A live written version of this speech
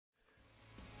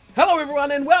Hello everyone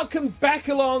and welcome back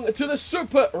along to the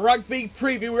Super Rugby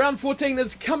preview. Round 14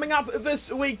 is coming up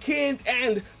this weekend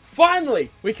and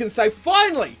finally, we can say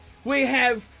finally, we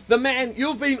have the man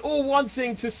you've been all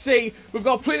wanting to see. We've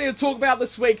got plenty to talk about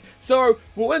this week, so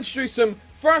we'll introduce him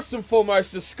first and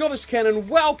foremost, the Scottish Cannon.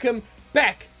 Welcome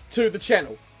back to the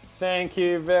channel. Thank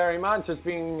you very much. It's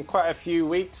been quite a few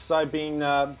weeks. I've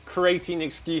been creating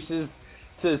excuses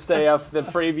to stay off the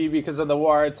preview because of the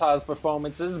Waratahs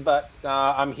performances, but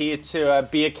I'm here to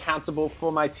be accountable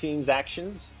for my team's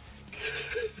actions.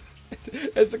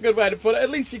 That's a good way to put it.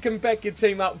 At least you can back your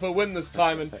team up for a win this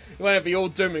time and it won't be all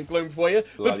doom and gloom for you.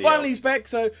 But finally he's back,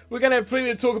 so we're going to have plenty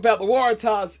to talk about the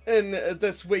Waratahs in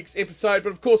this week's episode.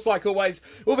 But of course, like always,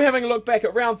 we'll be having a look back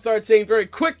at round 13 very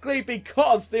quickly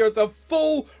because there is a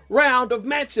full round of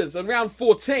matches in round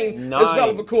 14 as well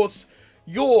as, of course,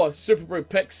 your SuperBru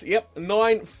picks. Yep,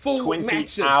 9 full 20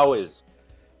 matches. 20 hours.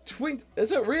 20,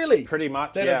 is it really? Pretty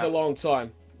much, That is a long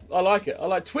time. I like it. I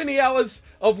like 20 hours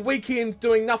of weekend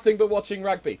doing nothing but watching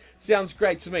rugby. Sounds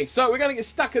great to me. So we're going to get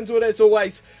stuck into it as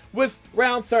always with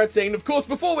round 13. Of course,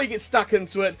 before we get stuck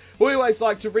into it, we always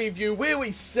like to review where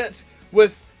we sit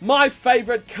with my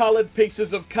favourite coloured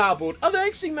pieces of cardboard. Are they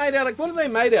actually made out of, what are they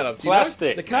made out of? Do you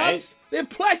Plastic, know? The cards? mate. They're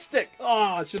plastic. Oh,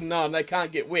 I should have known. They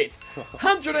can't get wet.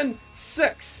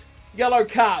 106 yellow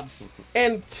cards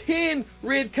and 10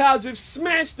 red cards. We've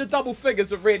smashed the double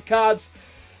figures of red cards.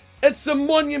 It's a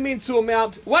monumental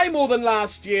amount, way more than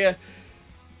last year.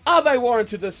 Are they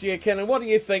warranted this year, Cannon? What do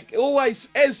you think? Always,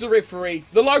 as the referee,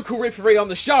 the local referee on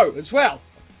the show as well.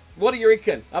 What do you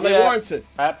reckon? Are they warranted?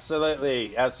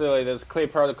 Absolutely, absolutely. There's clear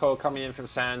protocol coming in from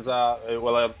Sansa.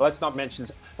 Well, let's not mention.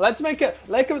 Let's make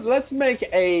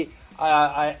a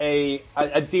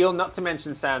deal not to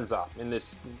mention Sansa in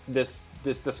this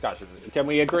discussion. Can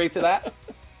we agree to that?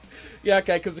 Yeah,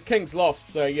 okay, because the Kings lost,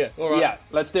 so yeah, all right. Yeah,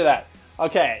 let's do that.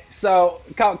 Okay, so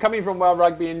coming from World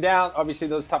Rugby and down, obviously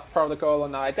there's tough protocol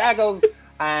on the tackles,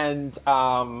 and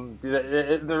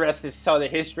the rest is sort of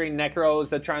history. Neck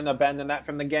rolls, they're trying to abandon that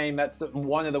from the game. That's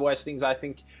one of the worst things I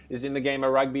think is in the game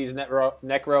of rugby is neck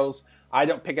rolls. I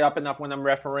don't pick it up enough when I'm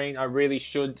refereeing. I really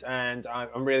should, and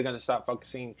I'm really going to start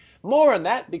focusing more on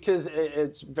that because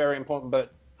it's very important.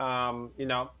 But, you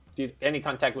know, any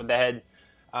contact with the head,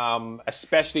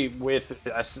 especially with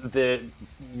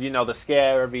the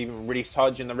scare of even Reece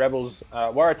Hodge in the Rebels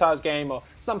Waratahs game or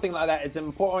something like that. It's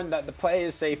important that the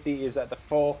player's safety is at the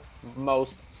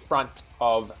foremost front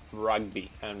of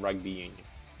rugby and rugby union.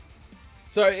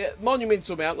 So,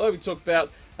 monumental amount, like we talked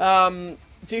about.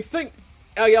 Do you think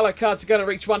our yellow cards are going to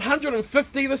reach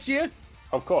 150 this year?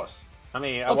 Of course. I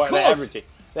mean, of what course.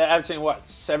 They're averaging what,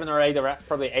 7 or 8,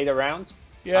 probably 8 a round.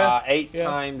 Yeah. 8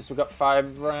 times. We've got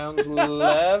 5 rounds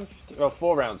left. Well,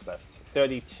 4 rounds left.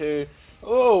 32.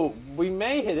 Oh, we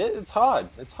may hit it. It's hard.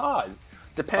 It's hard.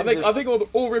 Depends. I think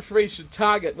all referees should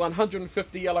target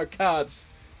 150 yellow cards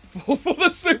for the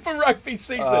Super Rugby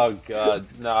season. Oh God,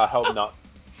 no! I hope not.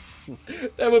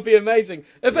 That would be amazing.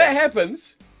 If that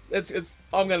happens,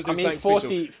 I'm going to do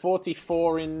something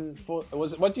 44 in 4.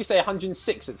 What did you say?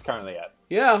 106. It's currently at.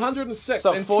 Yeah, 106.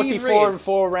 So and 44 in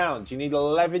 4 rounds. You need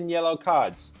 11 yellow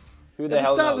cards. Who the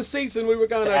hell At the start knows? of the season, we were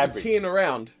going over average. 10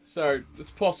 around, so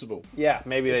it's possible. Yeah,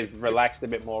 maybe they've relaxed a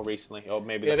bit more recently, or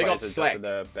maybe the they got players slack. adjusted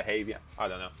their behaviour. I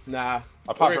don't know. Nah.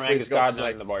 Apart from Angus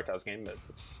Gardner in the Waratahs game,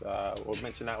 but we'll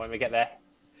mention that when we get there.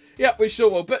 Yeah, we sure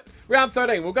will. But round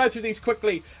 13, we'll go through these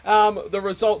quickly. The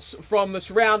results from this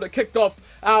round. It kicked off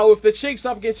with the Chiefs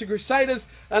up against the Crusaders.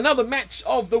 Another match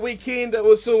of the weekend. It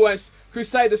was always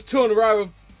Crusaders 2 in a row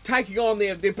of taking on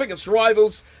their biggest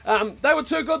rivals. They were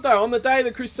too good though. On the day,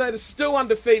 the Crusaders still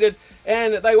undefeated,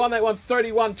 and they won that one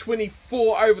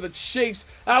 31-24 over the Chiefs.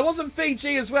 It was in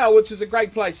Fiji as well, which is a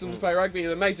great place to play rugby.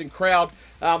 An amazing crowd.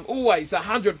 Always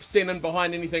 100% in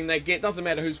behind anything they get. Doesn't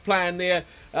matter who's playing there.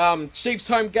 Chiefs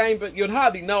home game, but you'd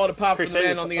hardly know it apart from the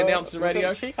man on the announcer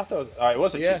radio. I thought it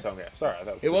was a Chiefs home game. Sorry, I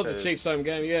thought it was a Chiefs home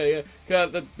game. Yeah.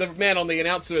 The man on the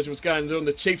announcer was going and doing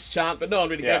the Chiefs chant, but no one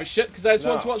really gave a shit because they just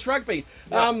wanted to watch rugby.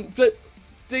 But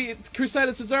the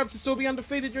Crusaders deserve to still be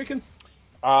undefeated, you reckon?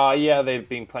 Yeah, they've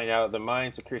been playing out of their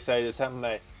minds, the Crusaders, haven't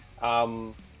they?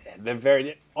 They're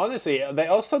very... Honestly, they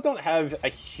also don't have a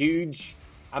huge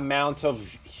amount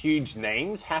of huge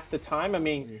names half the time. I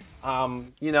mean,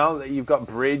 you know, you've got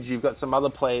Bridge, you've got some other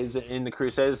players in the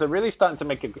Crusaders. They're really starting to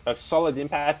make a solid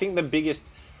impact. I think the biggest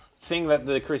thing that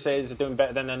the Crusaders are doing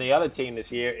better than any other team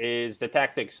this year is the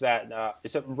tactics that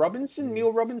is it Robinson,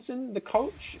 Neil Robinson, the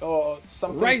coach, or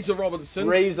something? Razor Robinson.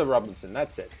 Razor Robinson,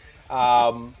 that's it.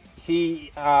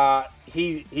 He's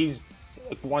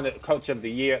won the coach of the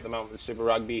year at the moment in Super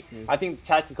Rugby. I think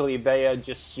tactically they are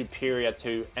just superior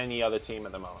to any other team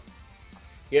at the moment.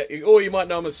 Yeah, or you might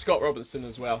know him as Scott Robinson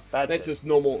as well. That's it. his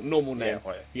normal name.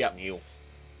 Yeah, Neil.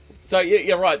 So, yeah,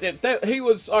 you're right. He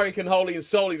was, I reckon, wholly and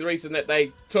solely the reason that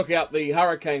they took out the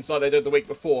Hurricanes like they did the week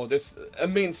before. Just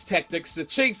immense tactics. The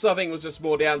Chiefs, I think, was just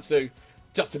more down to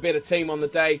just a better team on the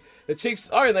day. The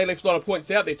Chiefs, I reckon they left a lot of points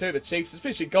out there too, the Chiefs,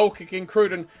 especially goal kicking.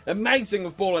 Cruden, amazing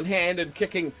with ball in hand and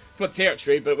kicking for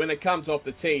territory, but when it comes off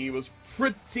the tee, he was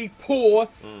pretty poor,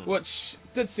 which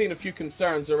did send a few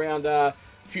concerns around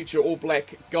future All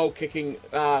Black goal kicking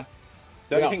Don't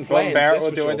you think Glenn Barrett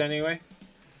will do it anyway?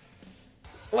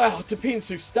 Well, it depends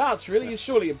who starts, really.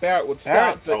 Surely Barrett would start.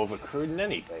 Barrett's over Cruden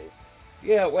any day.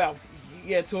 Yeah, well,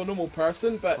 yeah, to a normal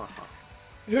person, but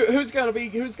who's going to be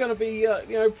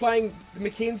playing the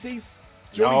Mackenzies?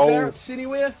 Geordie Barrett's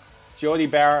anywhere? Geordie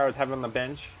Barrett I would have on the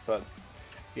bench, but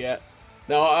yeah.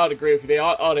 No, I'd agree with you there.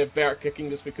 I'd have Barrett kicking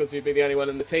just because he'd be the only one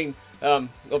in the team.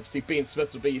 Obviously, Ben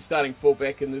Smith will be your starting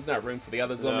fullback, and there's no room for the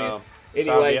others on there.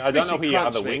 Anyway, I don't know who your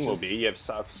other wing will be. You have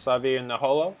Savi and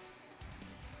Naholo?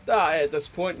 At this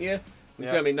point, yeah.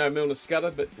 There's going to be no Milner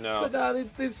Scudder, but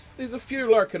there's a few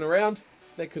lurking around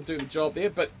that could do the job there,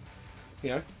 but,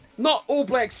 not All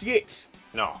Blacks yet.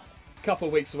 No. Couple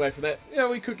of weeks away from that. Yeah,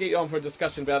 we could get on for a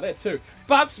discussion about that too.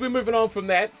 But we're moving on from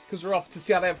that because we're off to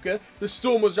South Africa. The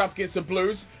Stormers are up against the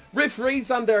Blues.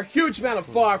 Referees under a huge amount of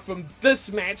fire from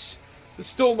this match. The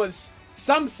Stormers,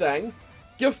 some saying,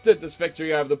 gifted this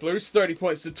victory over the Blues, 30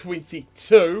 points to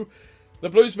 22. The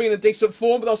Blues being in decent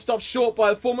form, but they'll stop short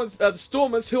by the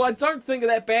Stormers, who I don't think are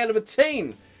that bad of a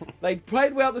team. They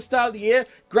played well at the start of the year.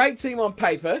 Great team on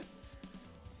paper.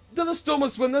 Did the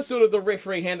Stormers win this, or did the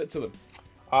referee hand it to them?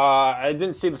 I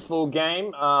didn't see the full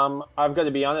game. I've got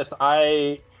to be honest.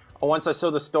 Once I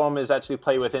saw the Stormers actually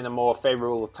play within a more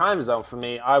favourable time zone for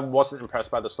me, I wasn't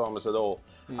impressed by the Stormers at all.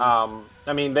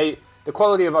 I mean, the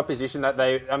quality of opposition that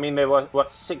they were, what,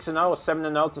 6-0 or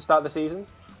 7-0 to start the season?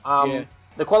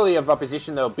 The quality of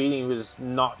opposition they were beating was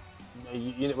not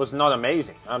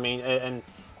amazing. I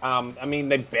mean,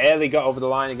 they barely got over the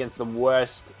line against the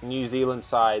worst New Zealand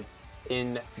side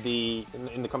in the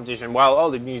competition. While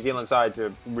all the New Zealand sides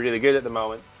are really good at the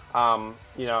moment,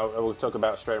 we'll talk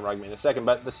about Australian rugby in a second.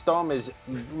 But the Storm is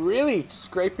really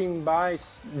scraping by,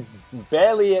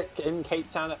 barely in Cape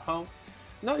Town at home.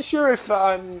 Not sure if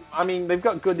they've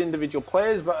got good individual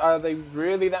players, but are they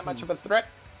really that much of a threat?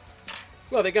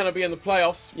 Well, they're going to be in the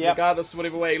playoffs, regardless of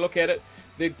whatever way you look at it.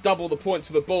 They're double the points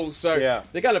of the Bulls, so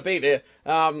they're going to be there.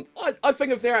 I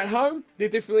think if they're at home, they're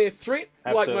definitely a threat,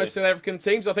 like most South African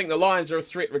teams. I think the Lions are a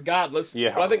threat regardless,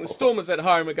 but I think the Stormers at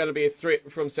home are going to be a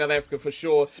threat from South Africa for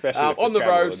sure. Especially if on the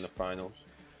road in the finals.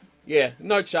 Yeah,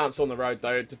 no chance on the road,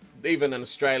 though. Even in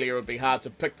Australia, it would be hard to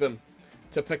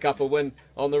pick up a win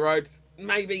on the road.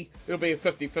 Maybe it'll be a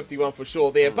 50-50 one for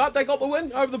sure there. But they got the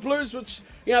win over the Blues, which,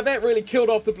 that really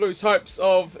killed off the Blues' hopes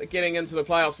of getting into the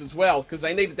playoffs as well, because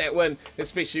they needed that win,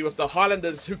 especially with the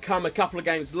Highlanders, who come a couple of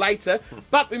games later.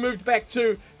 But we moved back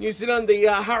to New Zealand. The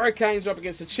Hurricanes are up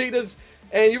against the Cheetahs,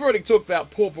 and you've already talked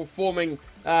about poor performing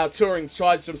touring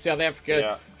sides from South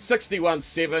Africa,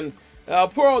 61-7.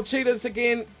 Poor old Cheetahs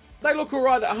again. They look all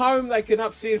right at home. They can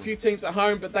upset a few teams at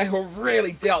home, but they were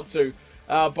really dealt to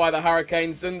by the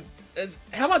Hurricanes. And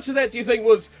how much of that do you think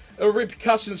was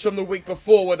repercussions from the week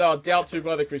before where they were dealt to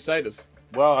by the Crusaders?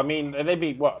 Well, I mean, they'd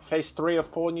be, face 3 or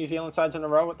 4 New Zealand sides in a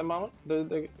row at the moment,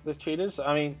 the Cheetahs?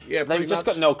 I mean, they've just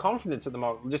got no confidence at the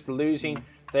moment, just losing.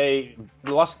 They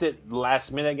lost it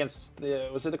last minute against, the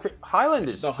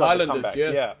Highlanders? The Highlanders,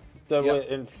 yeah. They were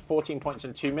in 14 points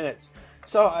in 2 minutes.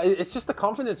 So it's just the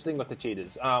confidence thing with the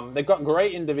Cheetahs. They've got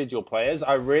great individual players.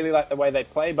 I really like the way they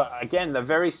play, but again, they're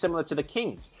very similar to the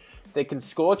Kings. They can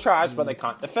score tries, but they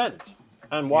can't defend.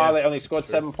 And while they only scored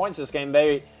 7 points this game,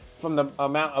 from the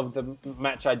amount of the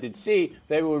match I did see,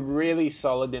 they were really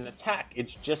solid in attack.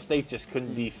 It's just they just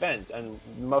couldn't defend. And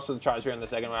most of the tries were in the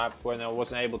second half when I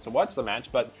wasn't able to watch the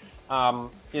match. But,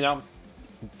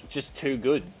 just too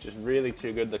good. Just really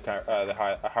too good, the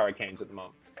Hurricanes at the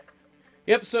moment.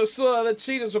 Yep, so the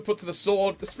Cheetahs were put to the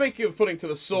sword. Speaking of putting to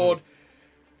the sword,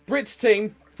 Brett's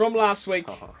team from last week,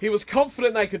 he was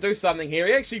confident they could do something here.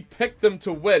 He actually picked them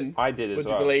to win. I did as well.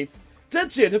 Would you believe?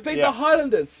 Did you? To beat the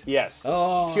Highlanders? Yes.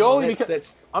 Oh, purely because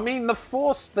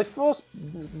they forced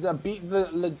beat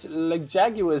the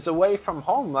Jaguars away from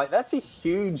home. Like, that's a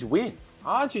huge win.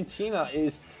 Argentina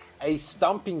is a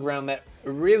stomping ground that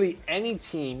really any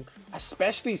team,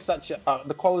 especially such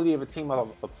the quality of a team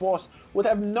of the Force, would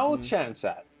have no chance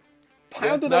at.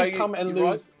 How do they come and lose?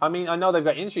 Right. I mean, I know they've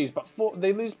got injuries, but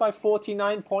they lose by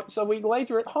 49 points a week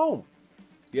later at home.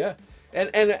 Yeah.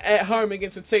 And at home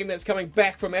against a team that's coming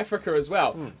back from Africa as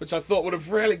well, which I thought would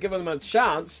have really given them a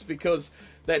chance because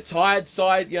that tired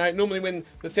side. You know, normally when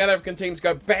the South African teams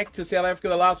go back to South Africa,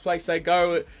 the last place they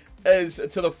go is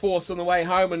to the Force on the way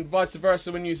home, and vice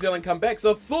versa when New Zealand come back.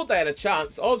 So I thought they had a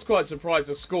chance. I was quite surprised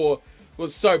the score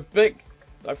was so big,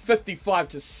 like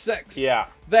 55-6. Yeah,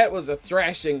 that was a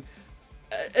thrashing.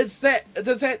 Is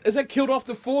that killed off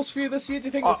the Force for you this year? Do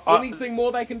you think there's anything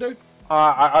more they can do?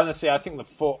 Honestly, I think the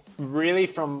Force, really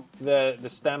from the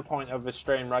standpoint of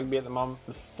Australian rugby at the moment,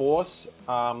 the Force,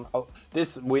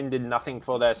 this win did nothing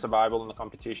for their survival in the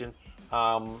competition.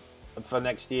 For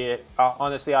next year,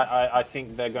 honestly, I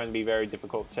think they're going to be very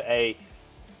difficult to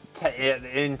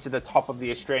into the top of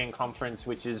the Australian Conference,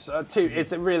 which is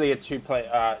it's really a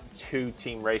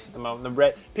two-team race at the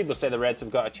moment. People say the Reds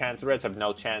have got a chance. The Reds have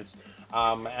no chance.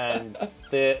 And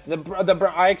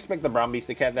I expect the Brumbies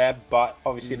to get there, but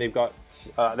obviously they've got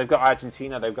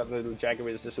Argentina, they've got the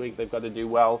Jaguars this week. They've got to do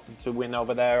well to win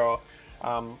over there, or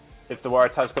if the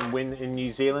Waratahs can win in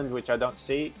New Zealand, which I don't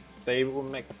see, they will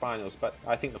make the finals. But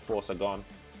I think the Force are gone.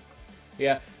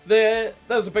 Yeah, that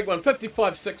was a big one.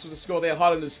 55-6 was the score there.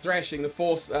 Highlanders thrashing the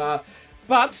Force.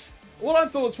 But what I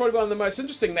thought was probably one of the most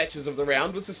interesting matches of the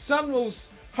round was the Sunwolves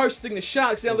hosting the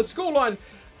Sharks. Now the scoreline,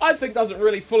 I think, doesn't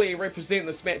really fully represent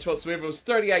this match whatsoever. It was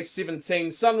 38-17.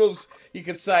 Sunwolves, you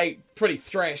could say, pretty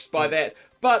thrashed by that.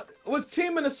 But with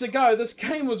 10 minutes to go, this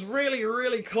game was really,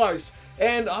 really close.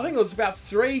 And I think it was about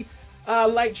 3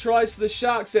 late tries to the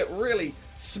Sharks that really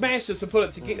smashed us and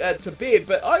put it to bed.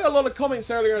 But I got a lot of comments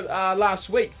earlier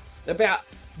last week about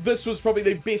this was probably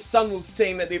the best Sunwolves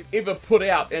team that they've ever put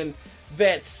out. And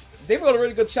they've got a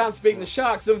really good chance of beating the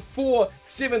Sharks in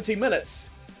 70 minutes.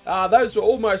 Those were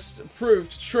almost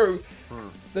proved true.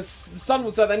 The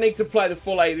Sunwolves, though, they need to play the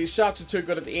full 80. These Sharks are too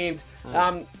good at the end.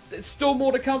 There's still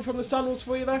more to come from the Sunwolves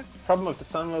for you, though? Problem with the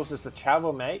Sunwolves is the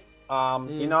travel, mate.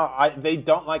 You know, they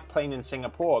don't like playing in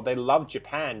Singapore. They love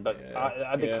Japan, but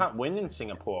they can't win in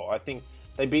Singapore. I think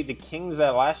they beat the Kings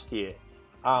there last year,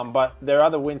 but their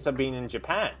other wins have been in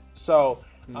Japan. So,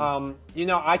 you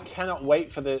know, I cannot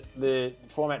wait for the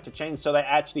format to change so they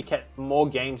actually get more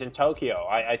games in Tokyo.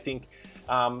 I think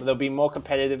they'll be more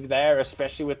competitive there,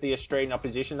 especially with the Australian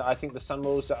opposition. I think the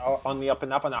Sunwolves are on the up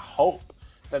and up, and I hope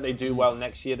that they do well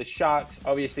next year. The Sharks,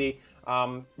 obviously,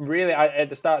 really, at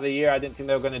the start of the year, I didn't think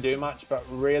they were going to do much, but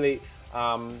really,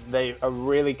 they are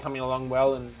really coming along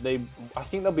well, and I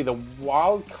think they'll be the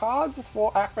wild card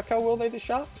for Africa, will they, the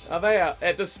Sharks? Are they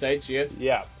at this stage, yeah?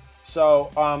 Yeah.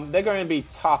 So, they're going to be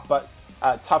tough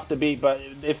to beat, but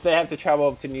if they have to travel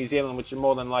over to New Zealand, which is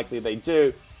more than likely they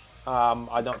do,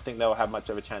 I don't think they'll have much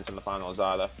of a chance in the finals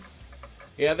either.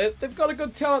 Yeah, they've got a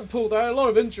good talent pool, though. A lot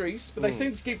of injuries, but they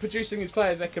seem to keep producing these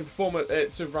players that can perform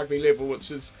at Super Rugby level,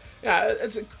 which is,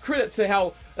 it's a credit to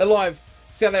how alive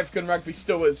South African rugby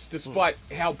still is, despite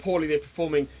how poorly they're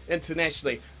performing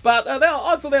internationally. But I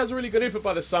thought that was a really good effort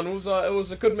by the Sunwolves. It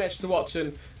was a good match to watch,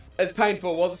 and as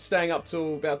painful as it was, staying up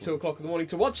till about 2 o'clock in the morning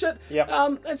to watch it,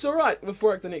 it's all right with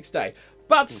work the next day.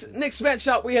 But next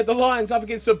matchup, we had the Lions up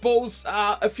against the Bulls.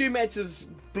 A few matches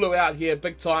blew out here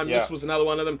big time. This was another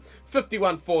one of them.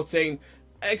 51-14.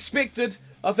 Expected,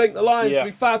 I think, the Lions to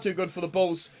be far too good for the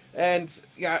Bulls. And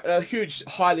a huge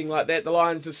hiding like that. The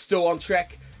Lions are still on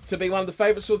track to be one of the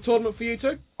favourites for the tournament for you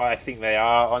too? I think they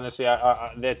are. Honestly,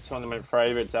 they're tournament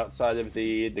favourites outside of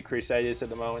the Crusaders at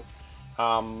the moment.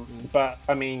 But,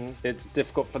 I mean, it's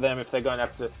difficult for them if they're going to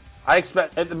have to... I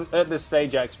expect at this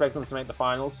stage, I expect them to make the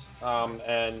finals,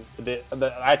 and the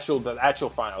actual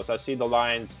finals. I see the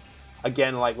Lions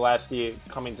again, like last year,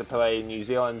 coming to play in New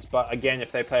Zealand. But again,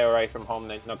 if they play away from home,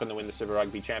 they're not going to win the Super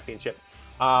Rugby Championship.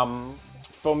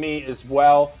 For me as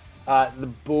well, the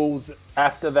Bulls,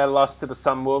 after their loss to the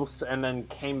Sunwolves, and then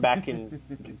came back and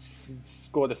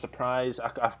scored a surprise. I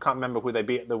can't remember who they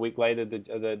beat the week later,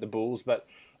 the Bulls, but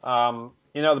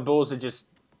you know, the Bulls are just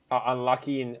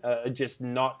unlucky and just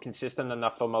not consistent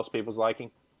enough for most people's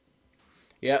liking.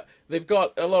 Yeah, they've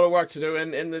got a lot of work to do,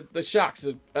 and the Sharks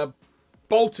are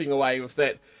bolting away with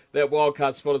that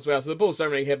wildcard spot as well. So the Bulls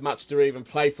don't really have much to even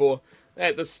play for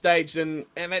at this stage, and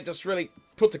that just really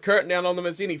put the curtain down on them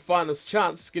as any finalist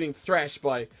chance, getting thrashed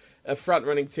by a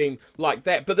front-running team like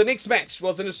that. But the next match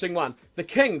was an interesting one. The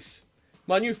Kings,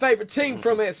 my new favourite team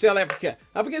from South Africa,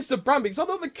 up against the Brumbies. I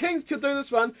thought the Kings could do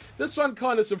this one. This one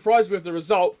kind of surprised me with the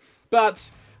result, but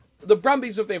the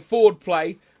Brumbies with their forward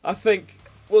play, I think,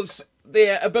 was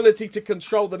their ability to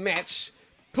control the match,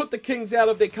 put the Kings out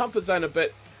of their comfort zone a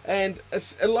bit, and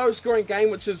a low-scoring game,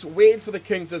 which is weird for the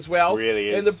Kings as well. Really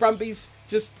is. And the Brumbies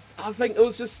just, I think it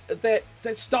was just that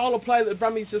style of play that the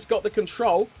Brumbies just got the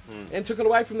control and took it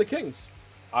away from the Kings.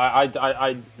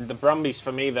 The Brumbies,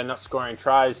 for me, they're not scoring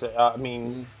tries. I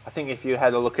mean, I think if you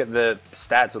had a look at the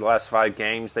stats of the last 5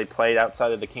 games they played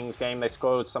outside of the Kings game, they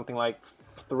scored something like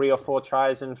 3 or 4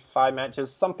 tries in 5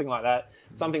 matches, something like that,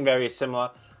 something very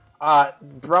similar.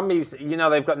 Brumbies, you know,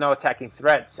 they've got no attacking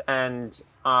threats, and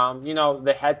you know,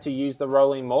 they had to use the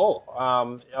rolling maul.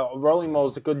 Rolling maul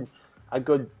is a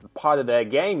good part of their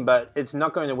game, but it's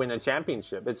not going to win a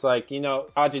championship. It's like, you know,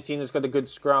 Argentina's got a good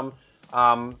scrum.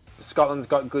 Scotland's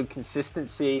got good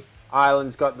consistency.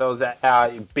 Ireland's got those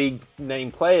big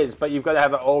name players, but you've got to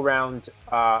have an all-round,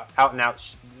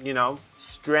 out-and-out, you know,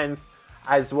 strength,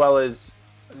 as well as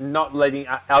not letting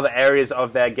other areas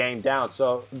of their game down.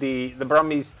 So the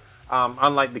Brumbies,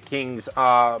 unlike the Kings,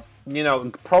 are, you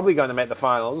know, probably going to make the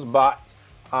finals, but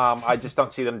I just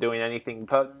don't see them doing anything.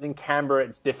 But in Canberra,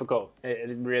 it's difficult.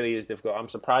 It really is difficult. I'm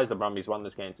surprised the Brumbies won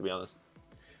this game, to be honest.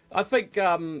 I think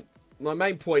my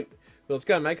main point I was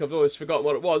going to make, I've always forgotten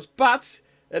what it was, but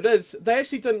it is, they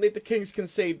actually didn't let the Kings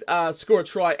concede, score a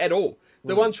try at all.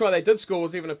 The one try they did score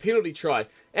was even a penalty try,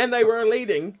 and they were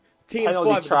leading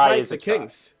 10-5 at the break, the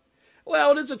Kings.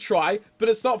 Well, it is a try, but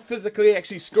it's not physically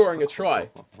actually scoring a try.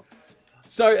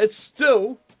 So it's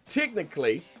still,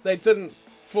 technically, they didn't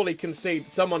fully concede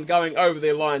someone going over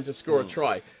their line to score a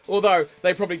try. Although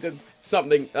they probably did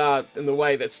something in the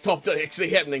way that stopped it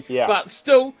actually happening. Yeah. But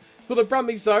still, for the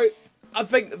Brumbies though, I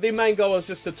think their main goal is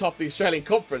just to top the Australian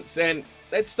Conference, and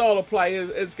that style of play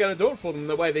is going to do it for them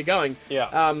the way they're going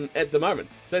at the moment.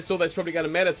 So that's all that's probably going to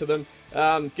matter to them,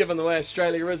 given the way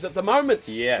Australia is at the moment.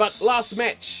 Yes. But last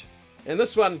match, and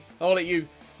this one I'll let you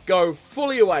go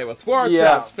fully away with.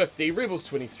 Waratahs 50, Rebels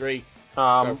 23.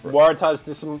 Waratahs'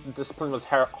 discipline was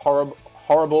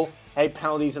horrible. 8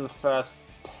 penalties in the first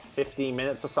 15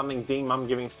 minutes or something. Dean Mum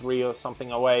giving 3 or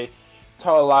something away.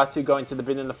 Toalatu going to the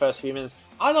bin in the first few minutes.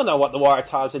 I don't know what the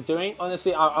Waratahs are doing.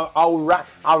 Honestly, I'll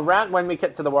rant when we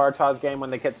get to the Waratahs game, when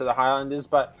they get to the Highlanders,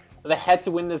 but they had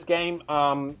to win this game.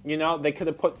 You know, they could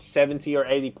have put 70 or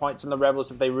 80 points on the Rebels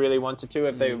if they really wanted to,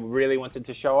 if they really wanted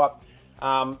to show up.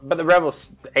 But the Rebels,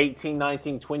 18,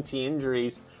 19, 20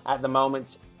 injuries at the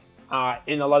moment,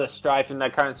 in a lot of strife in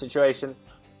their current situation.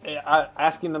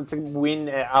 Asking them to win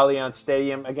at Allianz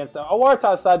Stadium against a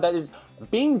Waratahs side that is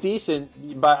being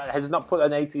decent, but has not put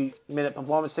an 80-minute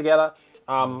performance together.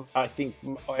 I think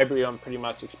everyone pretty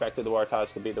much expected the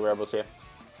Waratahs to beat the Rebels here.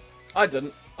 I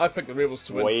didn't. I picked the Rebels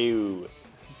to win.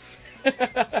 Wow.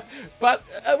 But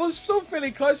it was still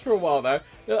fairly close for a while, though.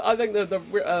 I think the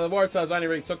Waratahs only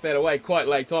really took that away quite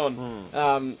late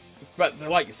on. But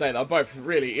like you say, they're both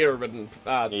really error-ridden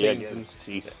teams. And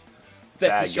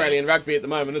that's Australian rugby at the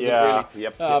moment, isn't it, really?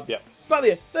 Yep. But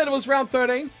yeah, that was round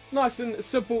 13. Nice and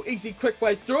simple, easy, quick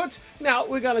way through it. Now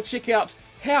we're going to check out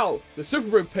how the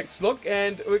SuperBru picks look,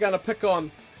 and we're going to pick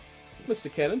on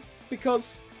Mr. Cannon,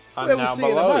 because we will see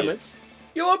in a moment.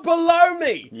 You're below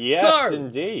me. Yes, so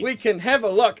indeed. We can have a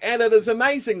look, and it is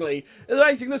amazing.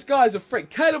 This guy is a freak.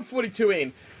 Caleb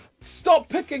 42N. Stop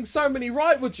picking so many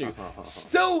right, would you?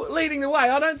 Still leading the way.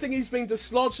 I don't think he's been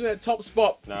dislodged in that top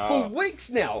spot for weeks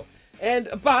now.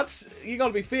 But you got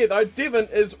to be fair though. Devon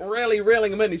is really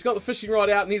reeling him in. He's got the fishing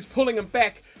rod out and he's pulling him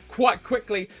back quite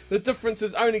quickly. The difference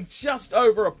is only just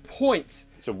over a point.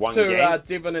 So one game?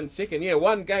 Devon in second. Yeah,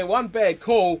 one game, one bad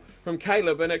call from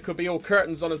Caleb, and it could be all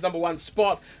curtains on his #1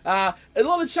 spot. A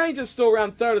lot of changes still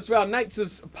around third as well. Nate's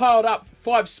has piled up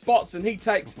 5 spots, and he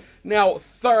takes now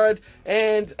third.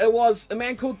 And it was a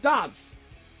man called Dance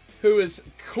who is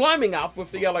climbing up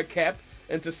with the yellow cap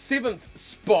into 7th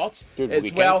spot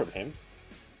as well. From him.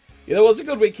 Yeah, that was a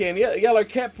good weekend. Yeah, yellow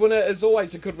cap winner is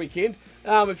always a good weekend.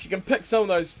 If you can pick some of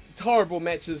those horrible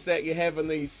matches that you have in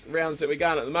these rounds that we're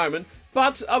going at the moment.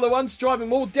 But other ones, Driving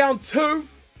Maul down 2,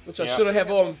 which I should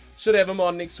have him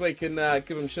on next week and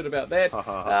give him shit about that.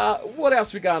 What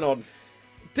else we going on?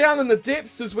 Down in the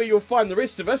depths is where you'll find the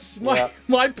rest of us.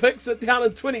 My picks are down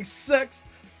in 26th,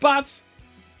 but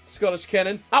Scottish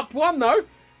Cannon up 1 though.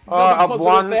 Up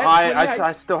 1.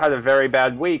 I still had a very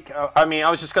bad week. I mean, I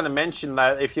was just going to mention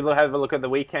that if you have a look at the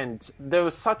weekend, there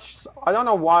was I don't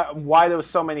know why there was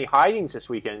so many hidings this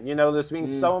weekend. You know, there's been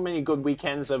so many good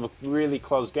weekends of really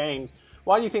close games.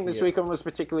 Why do you think this weekend was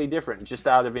particularly different, just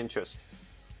out of interest?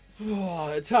 Oh,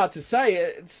 it's hard to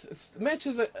say.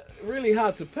 Matches are really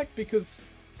hard to pick because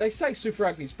they say Super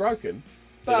Rugby's broken.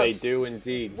 But they do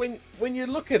indeed. When you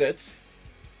look at it,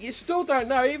 you still don't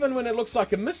know, even when it looks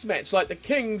like a mismatch, like the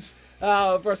Kings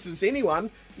versus anyone.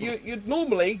 You'd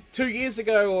normally, 2 years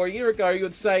ago or a year ago, you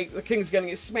would say the Kings are going to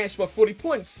get smashed by 40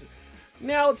 points.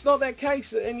 Now it's not that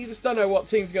case, and you just don't know what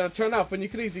team's going to turn up. And you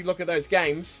could easily look at those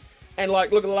games and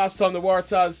look at the last time the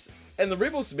Waratahs and the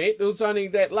Rebels met, there was only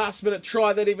that last-minute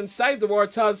try that even saved the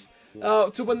Waratahs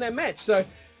to win that match. So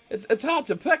it's hard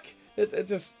to pick. It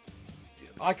just...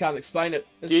 I can't explain it.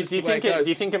 It's just the way it goes. Do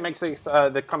you think it makes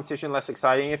the competition less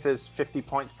exciting if there's 50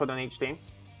 points put on each team?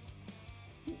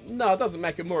 No, it doesn't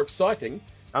make it more exciting.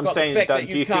 I'm saying,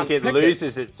 do you think it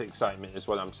loses its excitement, is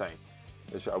what I'm saying.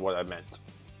 Is what I meant.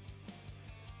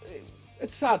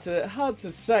 It's hard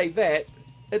to say that.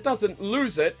 It doesn't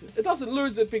lose it. It doesn't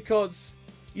lose it because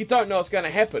you don't know what's going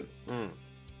to happen.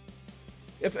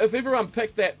 If everyone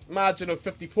picked that margin of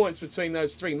 50 points between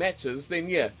those 3 matches, then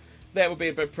yeah, that would be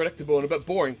a bit predictable and a bit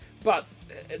boring. But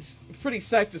it's pretty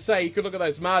safe to say you could look at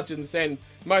those margins and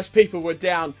most people were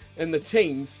down in the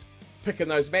teens picking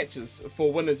those matches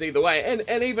for winners either way.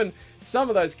 And even some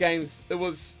of those games, it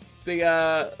was the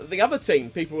other team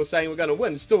people were saying were going to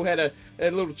win still had a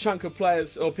little chunk of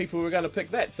players or people who were going to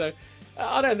pick that. So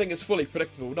I don't think it's fully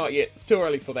predictable. Not yet. It's too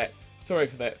early for that.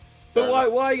 But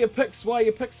why are your picks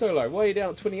so low? Why are you down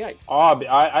at 28? Oh,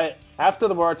 I after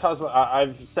the Waratahs,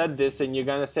 I've said this, and you're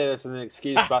going to say this as an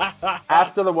excuse, but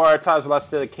after the Waratahs lost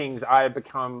to the Kings, I have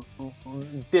become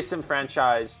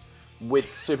disenfranchised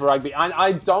with Super Rugby. And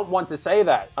I don't want to say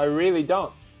that. I really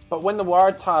don't. But when the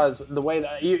Waratahs, the way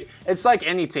that it's like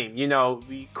any team, you know,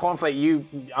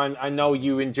 Cornflake, I know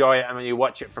you enjoy it and when you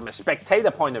watch it from a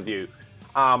spectator point of view.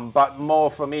 But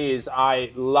more for me is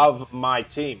I love my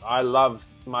team. I love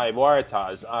my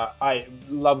Waratahs. I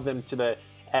love them to the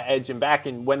edge and back.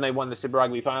 And when they won the Super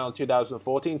Rugby final in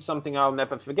 2014, something I'll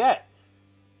never forget.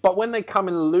 But when they come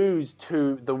and lose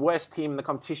to the worst team in the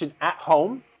competition at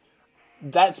home,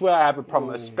 that's where I have a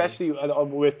problem, especially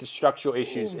with the structural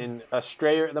issues in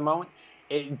Australia at the moment.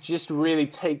 It just really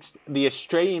takes the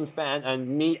Australian fan and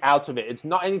me out of it. It's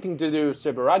not anything to do with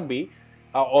Super Rugby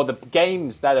or the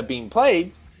games that are being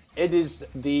played. It is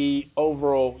the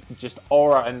overall just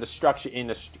aura and the structure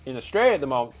in Australia at the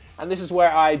moment. And this is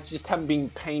where I just haven't been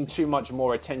paying too much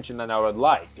more attention than I would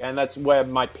like. And that's where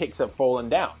my picks have fallen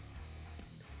down.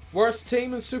 Worst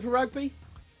team in Super Rugby?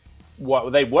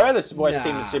 Well, they were the worst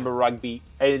team in Super Rugby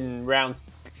in round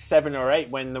 7 or 8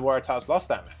 when the Waratahs lost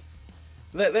that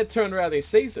match. That turned around their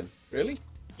season, really?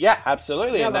 Yeah,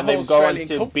 absolutely. Now and then they go on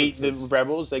to beat the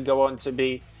Rebels. They go on to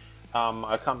beat...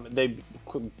 they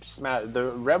smashed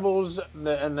the Rebels,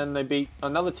 and then they beat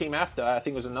another team after. I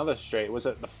think it was another straight. Was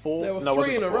it the 4? There were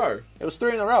 3 in a row. It was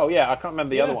 3 in a row. Yeah, I can't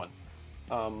remember the other one.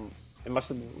 It must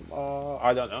have.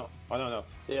 I don't know.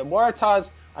 The Waratahs,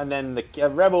 and then the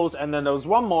Rebels, and then there was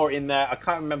one more in there. I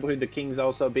can't remember who the Kings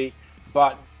also beat.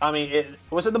 But I mean,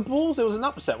 was it the Bulls? It was an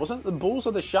upset, wasn't it? The Bulls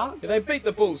or the Sharks? Yeah, they beat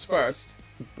the Bulls first.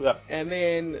 Yeah. And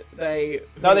then they...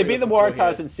 No, they beat the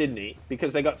Waratahs in Sydney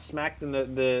because they got smacked in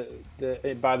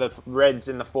by the Reds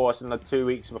in the Force in the 2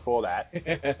 weeks before that.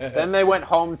 Then they went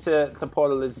home to Port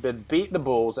Elizabeth, beat the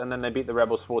Bulls, and then they beat the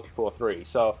Rebels 44-3.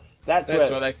 So that's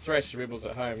where they thrashed the Rebels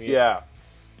at home, yes. Yeah.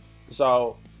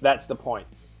 So that's the point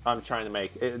I'm trying to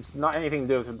make. It's not anything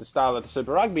to do with the style of the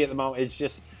Super Rugby at the moment. It's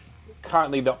just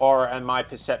currently the aura and my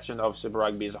perception of Super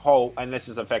Rugby as a whole, and this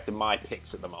has affected my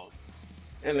picks at the moment.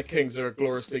 And the Kings are a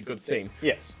gloriously good team.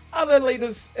 Yes. Other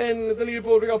leaders in the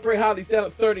leaderboard, we got Brett Hartley's down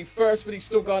at 31st, but he's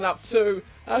still gone up too.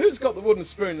 Who's got the wooden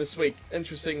spoon this week,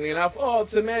 interestingly enough? Oh,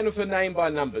 it's a man with a name by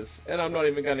numbers. And I'm not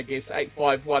even going to guess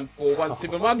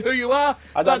 8514171 who you are.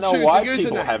 I don't know why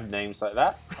people have names like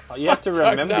that. You have to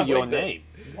remember your name.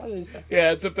 What is that?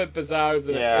 Yeah, it's a bit bizarre,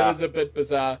 isn't it? Yeah. It is a bit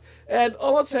bizarre. And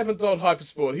what's happened to old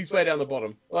Hypersport? He's way down the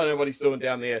bottom. I don't know what he's doing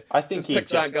down there. I think his he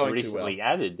picks just aren't going recently too well.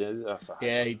 added.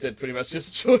 Yeah, he did pretty much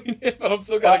just join it, but I'm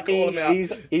still going to call him out.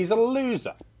 He's a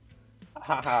loser.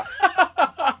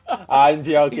 I'm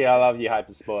joking. I love you,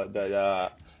 Hypersport,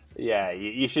 but yeah,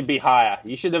 you should be higher.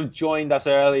 You should have joined us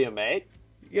earlier, mate.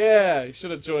 Yeah, you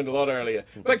should have joined a lot earlier.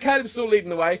 But Caleb's still leading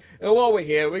the way, and while we're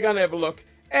here, we're going to have a look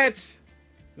at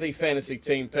the fantasy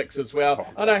team picks as well.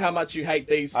 I know how much you hate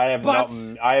these. I have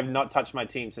not touched my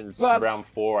team since round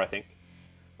 4, I think.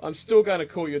 I'm still going to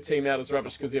call your team out as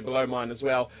rubbish because they're below mine as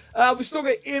well. We've still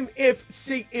got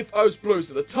MFCFO's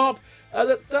Blues at the top.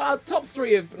 The top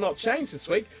 3 have not changed this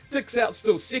week. Dix Out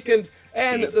still second,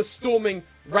 and the Storming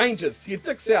Rangers. Yeah,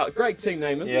 Dix Out, great team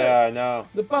name, isn't it? Yeah, I know.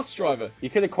 The bus driver. You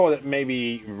could have called it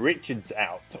maybe Richards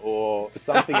Out or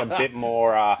something a bit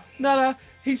more... No,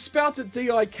 he spelt it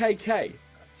D-I-K-K.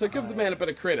 So give the man a bit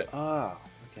of credit. Ah,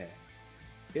 okay.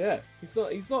 Yeah, he's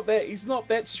not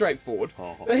that straightforward.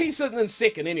 But he's sitting in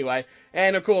second anyway.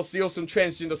 And of course, the awesome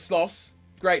transgender Sloths,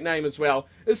 great name as well,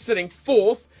 is sitting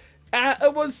 4th.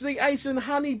 It was the Asian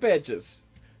Honey Badgers.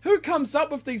 Who comes up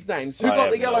with these names? Who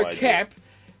got the yellow cap?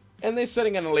 And they're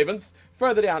sitting in 11th.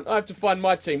 further down, I have to find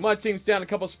my team. My team's down a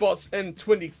couple of spots in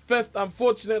 25th,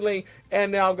 unfortunately.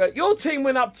 And now I'm going, your team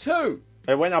went up 2.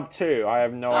 It went up 2. I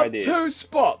have no idea. 2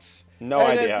 spots. No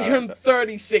and idea. You're in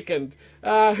 32nd.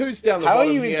 Who's down the How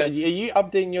bottom are you here? are you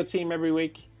updating your team every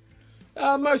week?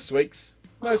 Most weeks.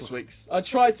 Most weeks. I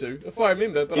try to, if I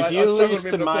remember, but If you I struggle lose to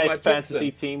to remember to put my my picks fantasy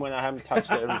in. team when I haven't touched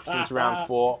it since round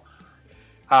 4,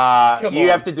 Come you on.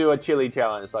 have to do a chili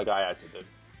challenge like I had to do.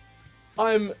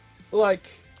 I'm like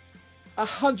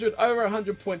 100, over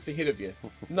 100 points ahead of you.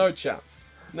 No chance.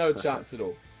 No chance at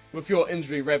all. With your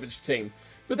injury-ravaged team.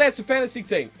 But that's a fantasy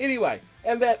team. Anyway,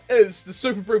 and that is the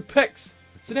SuperBru picks.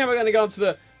 So now we're going to go on to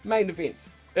the main event.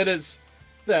 It is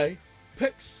the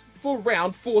picks for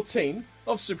round 14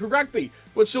 of Super Rugby,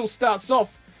 which all starts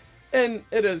off in,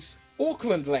 it is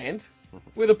Auckland land,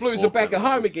 where the Blues are back at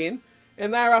home again,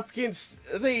 and they're up against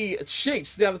the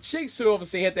Chiefs. Now, the Chiefs, who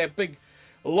obviously had that big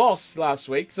loss last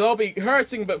week, so they'll be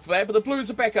hurting a bit for that, but the Blues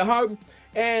are back at home,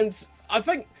 and I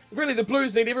think really the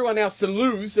Blues need everyone else to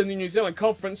lose in the New Zealand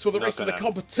Conference for the rest of the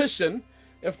competition,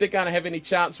 if they're going to have any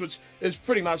chance, which is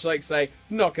pretty much like, say,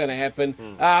 not going to happen.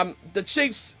 The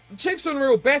Chiefs are in a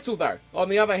real battle, though, on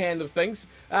the other hand of things.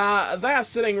 They are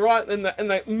sitting right in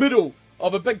the middle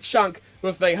of a big chunk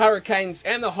with the Hurricanes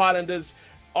and the Highlanders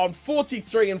on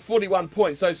 43 and 41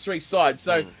 points, those 3 sides.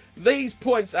 So these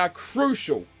points are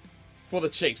crucial for the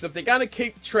Chiefs. If they're going to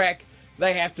keep track,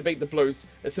 they have to beat the Blues.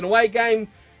 It's an away game.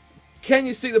 Can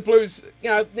you see the Blues,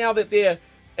 now that they're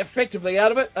effectively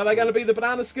out of it, are they going to be the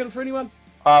banana skin for anyone?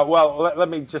 Well, let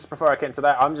me just, before I get into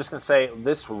that, I'm just going to say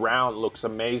this round looks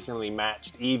amazingly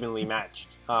matched, evenly matched.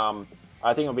 I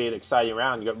think it'll be an exciting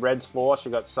round. You've got Reds Force,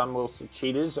 you've got Sunwolves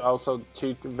Cheetahs, also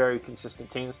 2 very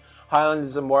consistent teams.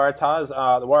 Highlanders and Waratahs.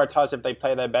 The Waratahs, if they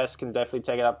play their best, can definitely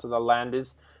take it up to the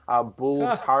Landers.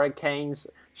 Bulls, Hurricanes,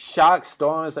 Sharks,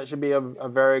 Stormers, that should be a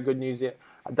very good news.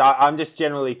 I'm just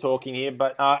generally talking here,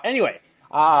 but anyway,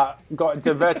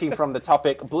 diverting from the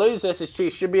topic, Blues versus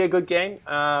Chiefs should be a good game.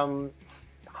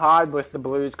 Hard with the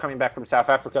Blues coming back from South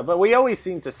Africa, but we always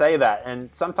seem to say that, and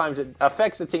sometimes it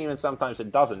affects the team and sometimes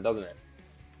it doesn't it?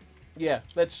 Yeah,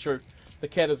 that's true. The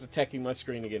cat is attacking my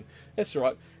screen again. That's all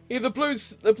right. Yeah, the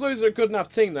Blues are a good enough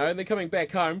team though, and they're coming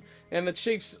back home. And the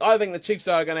Chiefs, I think the Chiefs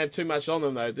are going to have too much on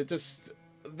them though.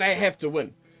 They have to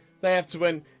win. They have to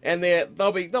win, and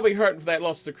they'll be hurting for that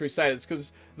loss to Crusaders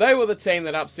because they were the team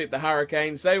that upset the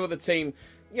Hurricanes. They were the team,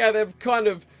 they've kind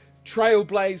of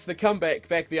trailblazed the comeback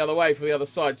back the other way for the other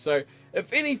side. So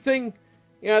if anything,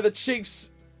 the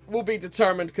Chiefs will be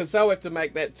determined because they'll have to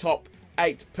make that top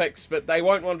 8 picks, but they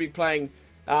won't want to be playing,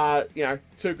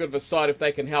 too good of a side if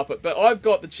they can help it. But I've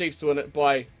got the Chiefs to win it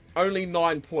by only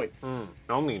 9 points.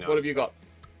 Only 9. What have you got?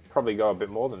 Probably go a bit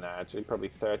more than that, actually. Probably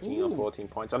 13 or 14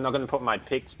 points. I'm not going to put my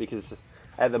picks because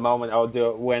at the moment I'll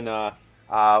do it when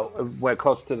we're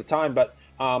closer to the time. But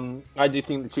I do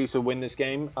think the Chiefs will win this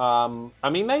game. I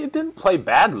mean, they didn't play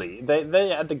badly. They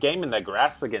had the game in their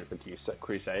grasp against the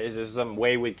Crusaders. There's some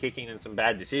wayward kicking and some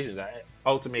bad decisions that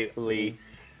ultimately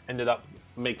ended up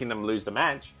making them lose the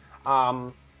match.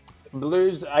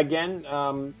 Blues,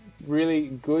 again, really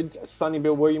good. Sonny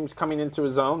Bill Williams coming into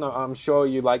his own. I'm sure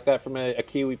you like that from a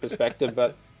Kiwi perspective,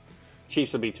 but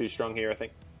Chiefs will be too strong here, I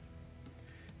think.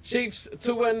 Chiefs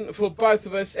to win for both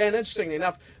of us, and interestingly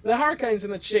enough, the Hurricanes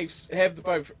and the Chiefs have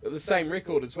both the same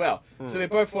record as well. So they're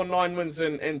both on 9 wins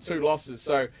and 2 losses.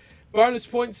 So bonus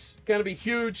points going to be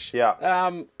huge. Yeah.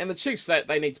 And the Chiefs,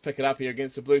 they need to pick it up here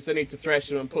against the Blues. They need to thrash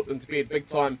them and put them to bed big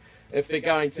time if they're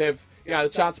going to have the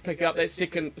chance to pick up that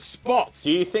second spot.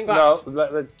 Do you think though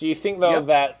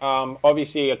that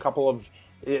obviously a couple of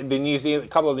the New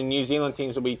Zealand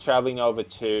teams will be travelling over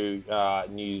to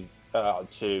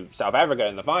South Africa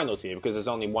in the finals here because there's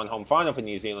only one home final for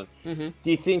New Zealand. Do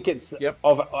you think it's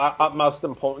of utmost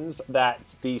importance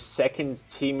that the second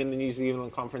team in the New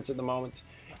Zealand conference at the moment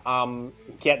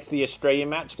gets the Australian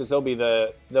match because it will be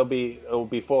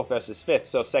 4th versus 5th,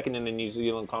 so second in the New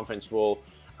Zealand conference will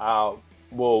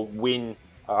win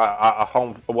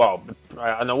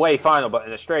an away final, but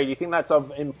in Australia, do you think that's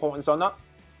of importance or not?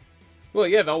 Well,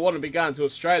 yeah, they'll want to be going to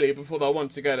Australia before they'll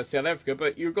want to go to South Africa,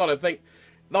 but you've got to think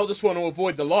they'll just want to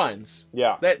avoid the Lions.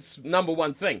 Yeah. That's number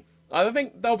one thing. I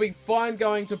think they'll be fine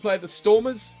going to play the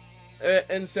Stormers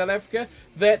in South Africa.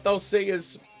 That they'll see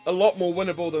as a lot more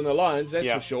winnable than the Lions,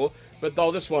 that's for sure, but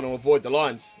they'll just want to avoid the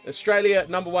Lions. Australia,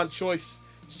 number 1 choice.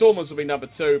 Stormers will be number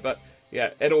 2, but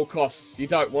yeah, at all costs, you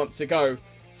don't want to go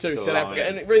to South Africa.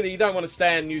 And really, you don't want to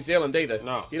stay in New Zealand either.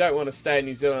 No. You don't want to stay in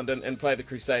New Zealand and play the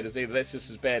Crusaders either. That's just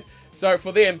as bad. So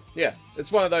for them, yeah,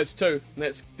 it's one of those two,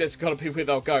 and that's got to be where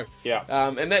they'll go. Yeah.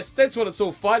 And that's what it's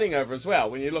all fighting over as well.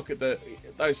 When you look at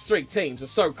those 3 teams are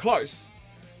so close.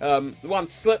 One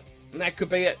slip, and that could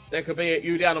be it. That could be it.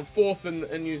 You down in fourth in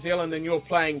New Zealand, and you're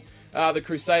playing the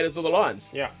Crusaders or the Lions.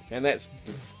 Yeah. And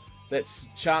that's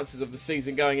chances of the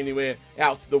season going anywhere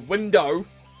out the window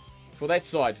for that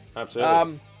side.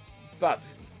 Absolutely. But,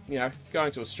 you know,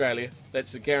 going to Australia,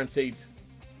 that's a guaranteed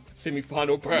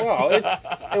semi-final berth.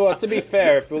 Well, to be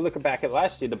fair, if we look back at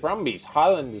last year, the Brumbies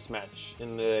Highlanders match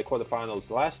in the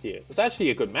quarterfinals last year was actually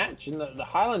a good match, and the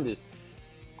Highlanders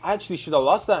actually should have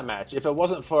lost that match if it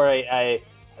wasn't for a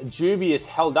dubious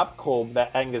held-up call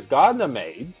that Angus Gardner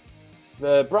made.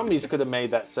 The Brumbies could have made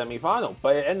that semi-final,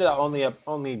 but it ended up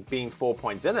only being 4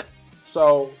 points in it.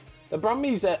 So the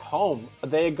Brumbies at home,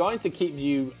 they're going to keep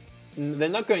you. You're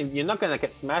not going to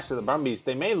get smashed with the Brumbies.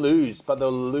 They may lose, but they'll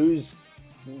lose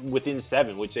within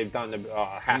 7, which they've done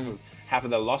half of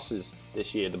the losses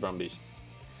this year. The Brumbies.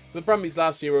 The Brumbies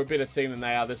last year were a better team than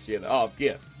they are this year. Oh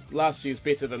yeah, last year's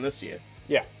better than this year.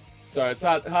 Yeah. So it's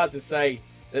hard to say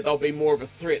that they'll be more of a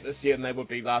threat this year than they would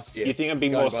be last year. You think it'd be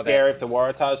more scary if the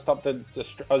Waratahs topped the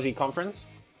Aussie conference?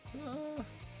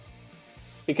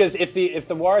 Because if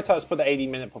the Waratahs put the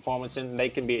 80-minute performance in, they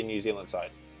can be a New Zealand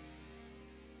side.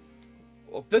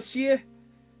 Well, this year,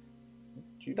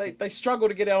 they struggle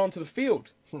to get out onto the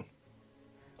field.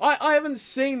 I haven't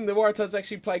seen the Waratahs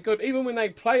actually play good. Even when they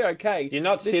play okay, you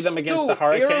not see them against the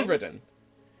Hurricanes? Error-ridden.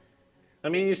 I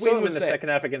mean, you saw them in the second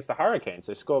half against the Hurricanes.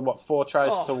 They scored, 4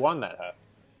 tries to 1 that half.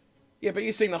 Yeah, but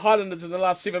you've seen the Highlanders in the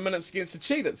last 7 minutes against the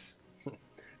Cheetahs.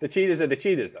 The Cheetahs are the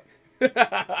Cheetahs, though.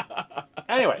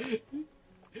 Anyway.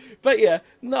 But yeah,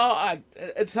 no,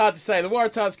 it's hard to say. The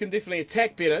Waratahs can definitely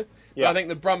attack better. Yeah. But I think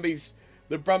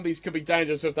the Brumbies could be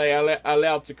dangerous if they are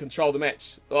allowed to control the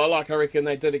match. Like I reckon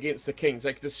they did against the Kings.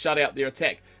 They could just shut out their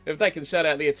attack. If they can shut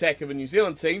out the attack of a New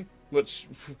Zealand team, which,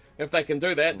 if they can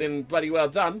do that, then bloody well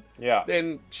done. Yeah.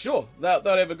 Then, sure, they'll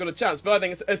have a good chance. But I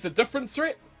think it's a different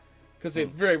threat because they're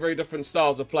very, very different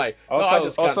styles of play.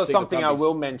 Also something I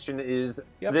will mention is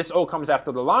this all comes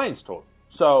after the Lions tour.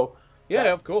 So...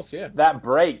 Yeah, of course, yeah. That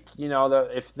break,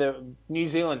 if the New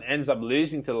Zealand ends up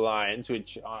losing to the Lions,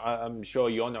 which I'm sure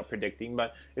you're not predicting,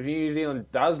 but if New Zealand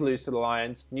does lose to the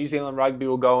Lions, New Zealand rugby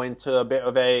will go into a bit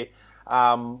of a,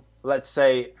 let's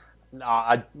say,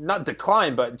 not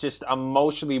decline, but just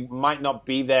emotionally might not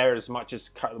be there as much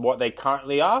as what they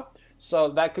currently are. So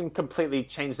that can completely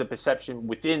change the perception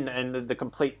within and the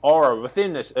complete aura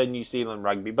within New Zealand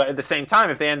rugby. But at the same time,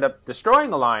 if they end up destroying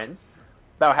the Lions,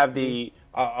 they'll have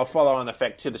a follow-on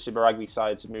effect to the Super Rugby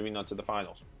sides moving on to the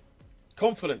finals.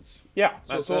 Confidence. Yeah. That's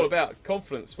what it's all about.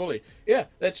 Confidence, fully. Yeah,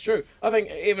 that's true. I think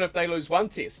even if they lose one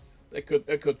test, it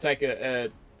could take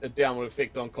a downward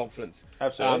effect on confidence.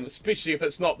 Absolutely. Especially if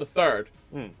it's not the third.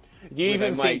 Do you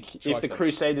even think if the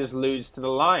Crusaders lose to the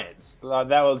Lions,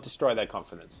 that will destroy their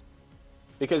confidence?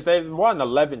 Because they've won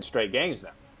 11 straight games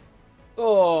now.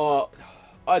 Oh,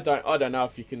 I don't know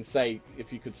if you could say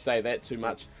that too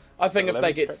much. I think if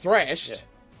they get thrashed,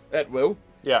 it will.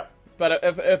 Yeah. But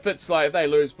if it's like if they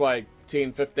lose by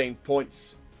 10, 15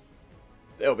 points,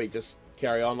 they'll be just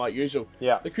carry on like usual.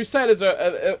 Yeah. The Crusaders are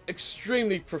a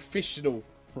extremely professional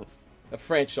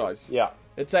franchise. Yeah.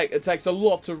 It takes a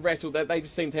lot to rattle that. They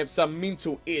just seem to have some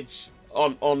mental edge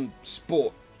on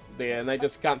sport there, and they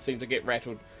just can't seem to get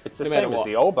rattled. It's the same as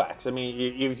the All Blacks. I mean,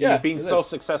 you've been so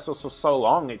successful for so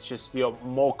long. It's just you're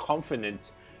more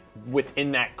confident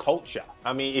within that culture.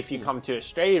 I mean, if you come to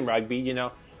Australian rugby,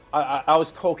 I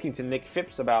was talking to Nick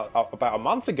Phipps about a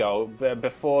month ago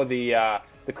before the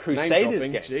Crusaders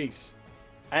game. Jeez.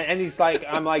 And he's like,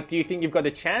 I'm like, do you think you've got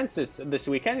a chance this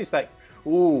weekend? He's like,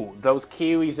 ooh, those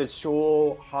Kiwis are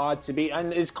sure hard to beat,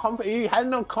 and he had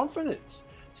no confidence.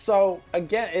 So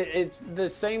again, it's the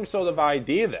same sort of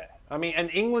idea there. I mean, and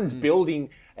England's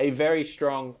building a very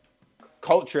strong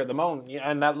culture at the moment,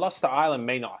 and that loss to Ireland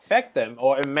may not affect them,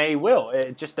 or it may will.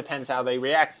 It just depends how they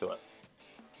react to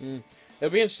it.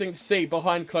 It'll be interesting to see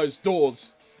behind closed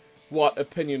doors what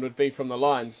opinion would be from the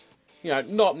Lions.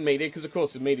 Not in media, because of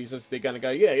course the media's just they're going to go,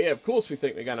 yeah, of course we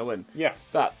think they're going to win. Yeah.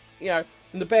 But in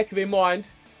the back of their mind,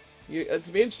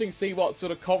 it'll be interesting to see what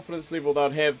sort of confidence level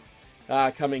they'd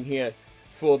have coming here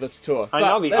for this tour. I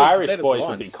know the Irish boys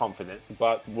would be confident,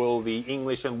 but will the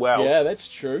English and Welsh? Yeah, that's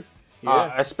true.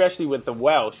 Yeah. Especially with the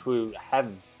Welsh, who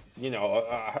have, an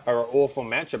awful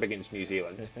matchup against New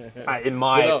Zealand, in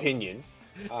my opinion.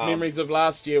 Memories of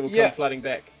last year will come flooding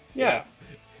back. Yeah.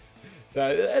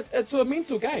 So it's a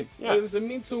mental game. Yeah. It's a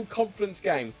mental confidence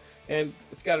game, and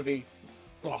it's going to be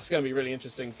really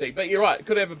interesting to see. But you're right, it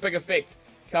could have a big effect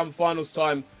come finals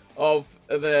time of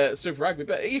the Super Rugby.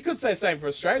 But you could say the same for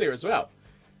Australia as well.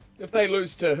 If they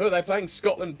lose to, who are they playing?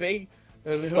 Scotland B.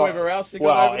 And whoever else they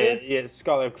got over there. Yeah,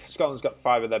 Scotland's got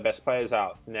 5 of their best players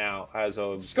out now as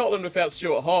of... Scotland without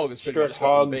Stuart Hogg is pretty Stuart much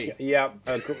Scotland Hogg, B. yeah.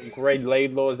 Greg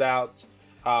Laidlaw's out.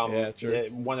 Yeah, true.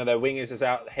 One of their wingers is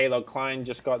out. Halo Klein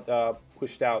just got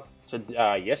pushed out to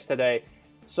yesterday.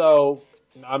 So,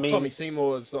 I mean... Tommy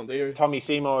Seymour is not there. Tommy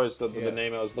Seymour is the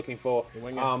name I was looking for. The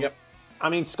winger, yep. I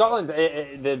mean, Scotland,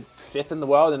 they're 5th in the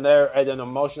world, and they're at an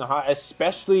emotional high,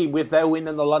 especially with their win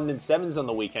in the London Sevens on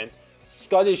the weekend.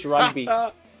 Scottish rugby,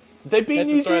 they beat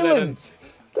New Zealand.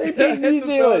 They beat New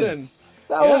Zealand.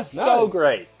 That was so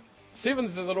great.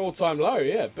 Sevens is an all-time low,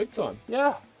 yeah, big time.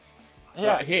 Yeah.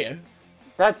 Right here.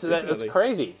 That's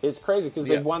crazy. It's crazy because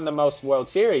they've won the most World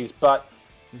Series, but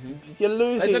you're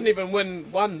losing. They didn't even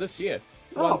win one this year.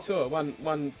 One tour,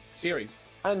 one series.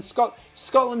 And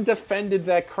Scotland defended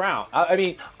their crown. I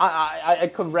mean, I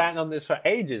could rant on this for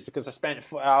ages because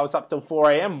I was up till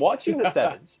 4 a.m. watching the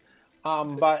Sevens.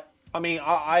 But I mean,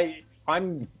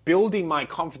 I'm building my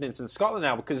confidence in Scotland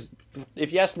now because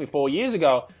if you asked me 4 years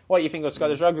ago, what do you think of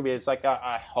Scottish rugby? It's like,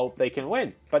 I hope they can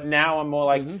win. But now I'm more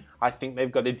like, I think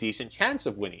they've got a decent chance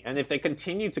of winning. And if they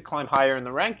continue to climb higher in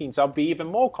the rankings, I'll be even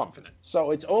more confident.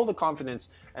 So it's all the confidence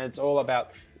and it's all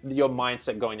about your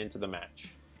mindset going into the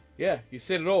match. Yeah, you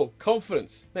said it all.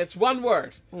 Confidence. That's one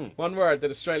word. One word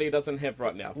that Australia doesn't have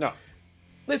right now. No.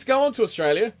 Let's go on to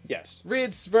Australia. Yes.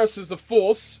 Reds versus the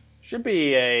Force. Should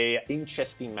be a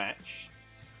interesting match.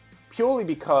 Purely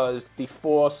because the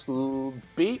Force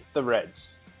beat the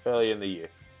Reds early in the year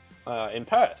in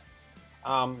Perth.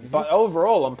 But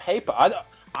overall, on paper,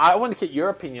 I want to get your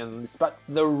opinion on this, but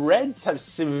the Reds have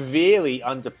severely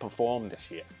underperformed this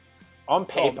year. On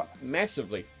paper.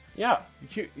 Massively. Yeah.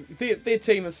 Their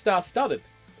team is star-studded.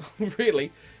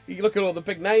 Really. You look at all the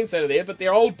big names out of there, but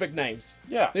they're old big names.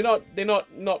 Yeah. They're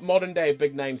not modern-day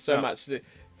big names so much.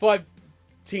 5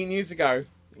 years ago,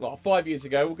 well, 5 years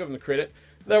ago, we'll give them the credit,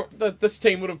 this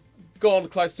team would have gone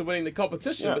close to winning the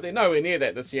competition, but they're nowhere near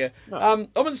that this year. No. I'm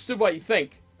interested in what you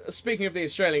think. Speaking of the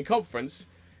Australian Conference,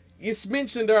 you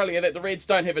mentioned earlier that the Reds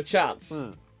don't have a chance.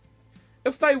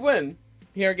 If they win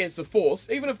here against the Force,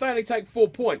 even if they only take 4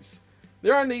 points,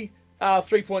 they're only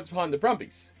 3 points behind the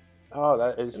Brumbies. Oh,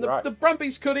 that is right. The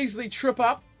Brumbies could easily trip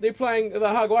up. They're playing the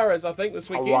Jaguares, I think, this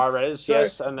weekend. Jaguares, so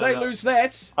yes. And then they lose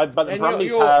that, but the and Brumbies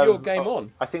your game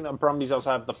on. I think the Brumbies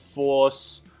also have the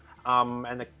Force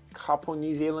and a couple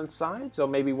New Zealand sides, or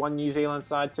maybe one New Zealand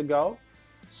side to go.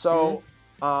 So,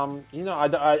 you know,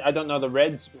 I don't know the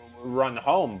Reds run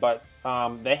home, but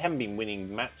they haven't been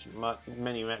winning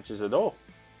many matches at all.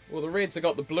 Well, the Reds have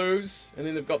got the Blues, and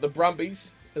then they've got the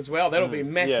Brumbies as well. That'll be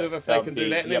massive if they can do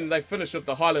that. And then they finish with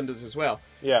the Highlanders as well.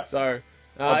 Yeah. So,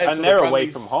 and they're away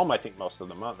from home, I think, most of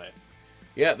them, aren't they?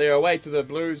 Yeah, they're away to the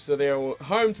Blues, so they're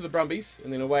home to the Brumbies,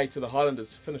 and then away to the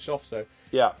Highlanders to finish off. So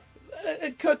yeah,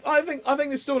 it could. I think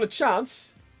they're still in a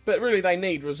chance, but really they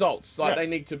need results. Like they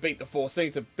need to beat the Force. They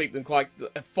need to beat them quite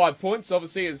at 5 points.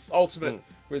 Obviously, is ultimate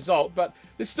result, but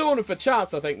they're still in it for a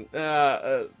chance. I think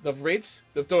the Reds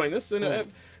of doing this,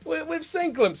 and we've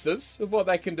seen glimpses of what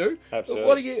they can do.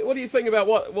 Absolutely. What do you think about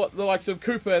what the likes of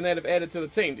Cooper and that have added to the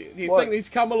team? Do you think these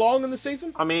come along in the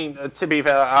season? I mean, to be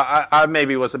fair, I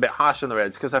maybe was a bit harsh on the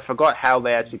Reds because I forgot how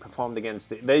they actually performed against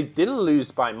they didn't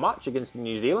lose by much against the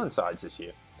New Zealand sides this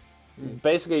year.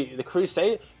 Basically, the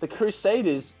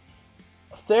Crusaders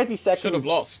 30 seconds should have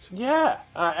lost. Yeah,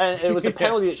 and it was a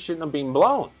penalty that shouldn't have been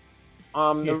blown.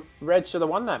 The Reds should have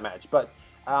won that match, but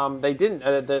they didn't.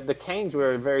 The Canes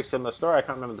were a very similar story. I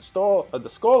can't remember the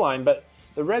scoreline, but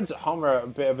the Reds at home are a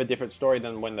bit of a different story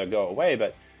than when they go away.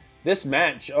 But this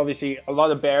match, obviously, a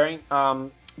lot of bearing.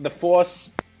 The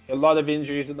Force, a lot of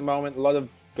injuries at the moment, a lot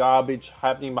of garbage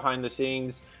happening behind the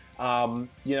scenes. You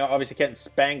know, obviously getting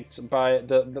spanked by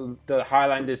the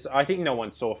Highlanders. I think no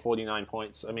one saw 49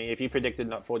 points. I mean, if you predicted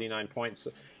not 49 points,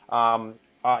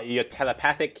 you're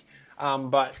telepathic.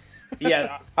 But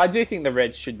yeah, I do think the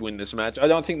Reds should win this match. I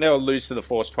don't think they'll lose to the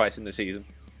Force twice in the season.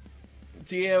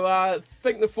 Do you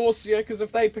think the Force? Yeah, because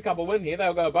if they pick up a win here,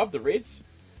 they'll go above the Reds.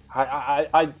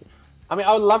 I mean,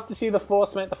 I would love to see the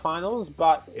Force make the finals,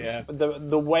 but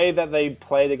the way that they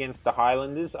played against the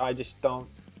Highlanders, I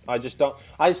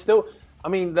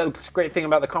mean, the great thing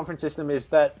about the conference system is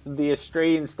that the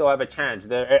Australians still have a chance.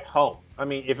 They're at home. I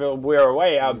mean, if we're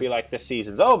away, I would be like, the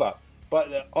season's over. But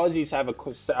the Aussies have a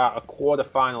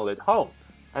quarter-final at home.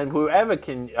 And whoever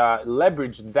can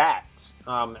leverage that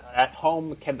at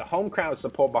home, can the home crowd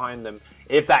support behind them,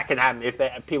 if that can happen, if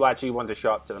people actually want to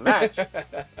show up to the match,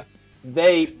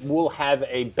 they will have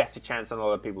a better chance than a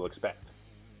lot of people expect.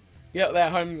 Yeah,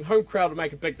 that home crowd will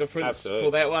make a big difference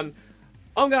for that one.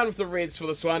 I'm going with the Reds for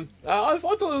this one. I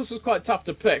thought this was quite tough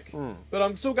to pick, but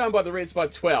I'm still going by the Reds by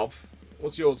 12.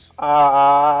 What's yours?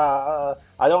 I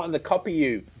don't want to copy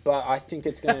you, but I think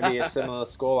it's going to be a similar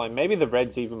scoreline. Maybe the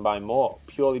Reds even by more,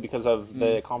 purely because of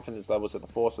the confidence levels at the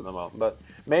Force at the moment. But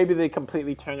maybe they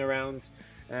completely turn around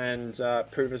and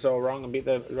prove us all wrong and beat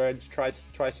the Reds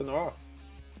twice in a row.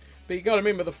 But you got to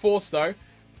remember the Force, though,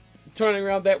 turning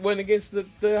around that win against the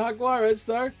Jaguares,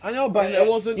 though. I know, but it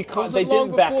wasn't. They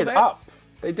didn't back it up.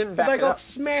 They didn't back it up. They got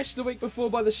smashed the week before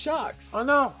by the Sharks. I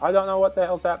know. I don't know what the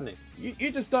hell's happening.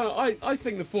 You just don't. I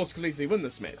think the Force could easily win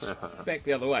this match. Back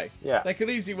the other way. Yeah. They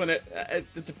could easily win it.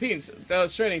 It depends. The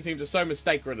Australian teams are so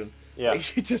mistake-ridden. Yeah. You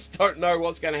just don't know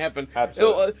what's going to happen.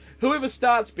 Absolutely. Whoever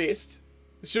starts best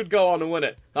should go on and win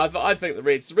it. I think the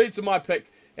Reds. The Reds are my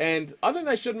pick, and I think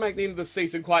they should make the end of the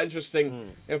season quite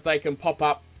interesting if they can pop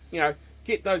up.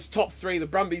 Get those top three, the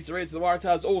Brumbies, the Reds, the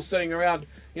Waratahs, all sitting around,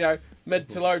 mid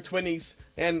to low 20s.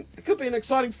 And it could be an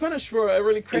exciting finish for a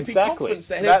really crappy conference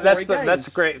that has games.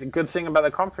 That's great. The good thing about the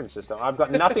conference system. I've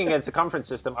got nothing against the conference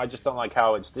system. I just don't like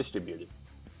how it's distributed.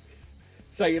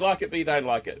 So you like it, but you don't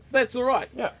like it. That's all right.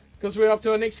 Yeah. Because we're up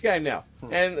to our next game now.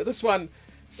 And this one,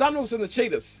 Sunwolves and the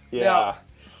Cheetahs. Yeah.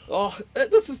 Now,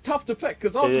 this is tough to pick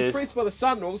because I was impressed by the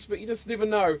Sunwolves, but you just never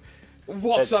know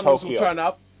what Sunwolves will turn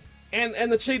up.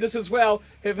 And the Cheetahs as well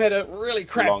have had a really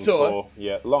crap tour.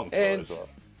 Yeah, long tour and as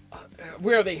well.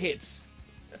 Where are their heads?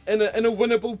 In a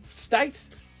winnable state?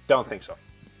 Don't think so.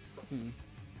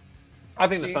 I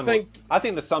think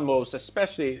the Sunwolves,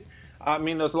 especially. I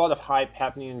mean, there's a lot of hype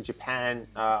happening in Japan.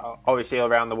 Obviously,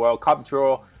 around the World Cup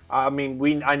draw. I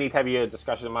mean, I need to have a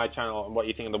discussion on my channel on what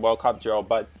you think of the World Cup draw.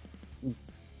 But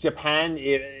Japan,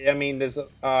 there's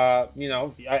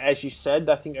as you said,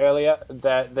 I think earlier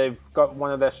that they've got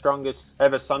one of their strongest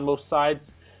ever Sunwolves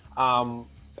sides.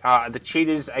 The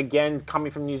Cheetahs, again,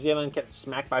 coming from New Zealand, get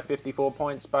smacked by 54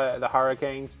 points by the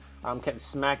Hurricanes. Get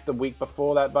smacked the week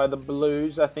before that by the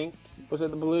Blues, I think. Was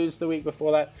it the Blues the week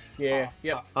before that? Yeah,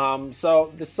 yeah.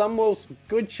 So the Sunwolves,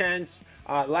 good chance.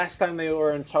 Last time they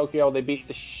were in Tokyo, they beat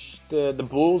the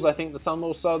Bulls, I think, the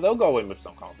Sunwolves. So they'll go in with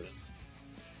some confidence.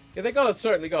 Yeah, they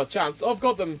certainly got a chance. I've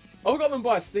got them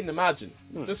by a slender margin,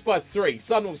 just by 3.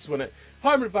 Sunwolves win it.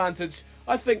 Home advantage.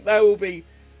 I think they will be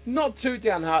not too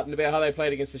downhearted about how they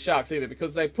played against the Sharks either,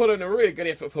 because they put in a really good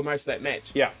effort for most of that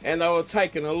match. Yeah. And they were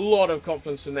taking a lot of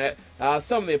confidence from that.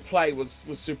 Some of their play was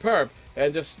superb,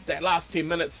 and just that last 10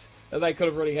 minutes, they could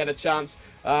have really had a chance.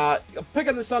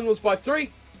 Picking the Sunwolves by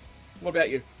 3. What about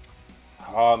you?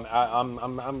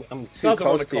 I'm too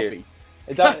close to you.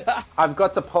 I've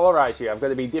got to polarize you. I've got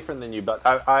to be different than you, but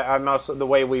I'm also, the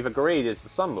way we've agreed is the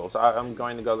Sunwolves. I'm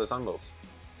going to go the Sunwolves.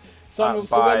 Sunwolves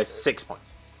by 6 points.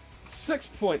 6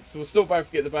 points. We'll still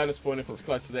both get the bonus point if it's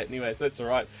close to that anyway, so that's all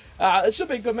right. It should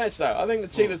be a good match, though. I think the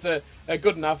Cheetahs are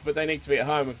good enough, but they need to be at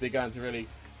home if they're going to really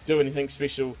do anything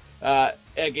special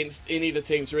against any of the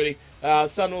teams, really.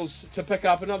 Sunwolves to pick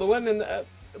up another win, and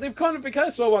they've kind of become...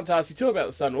 So I want to ask you too about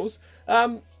the Sunwolves.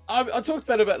 I talked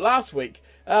about it a bit last week,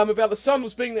 about the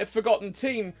Sunwolves being that forgotten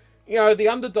team, the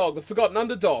underdog, the forgotten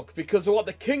underdog, because of what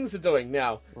the Kings are doing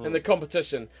now in the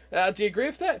competition. Do you agree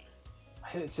with that?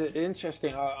 It's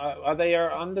interesting. Are they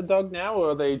our underdog now,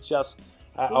 or are they just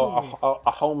a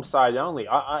home side only?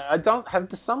 I don't have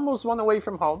the Sunwolves won away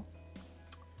from home.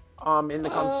 In the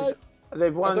competition,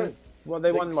 they've won.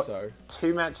 They won what,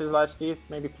 2 matches last year,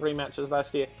 maybe 3 matches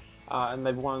last year, and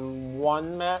they've won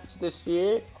 1 match this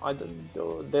year.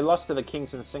 They lost to the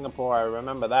Kings in Singapore. I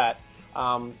remember that.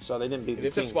 So they didn't beat the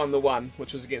Kings. They've just won the one,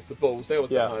 which was against the Bulls. They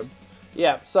was at home.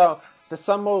 Yeah. So. The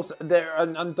Sunwolves, they're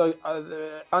an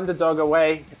underdog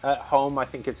away. At home, I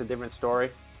think it's a different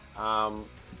story.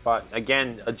 But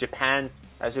again, Japan,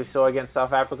 as we saw against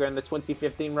South Africa in the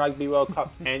 2015 Rugby World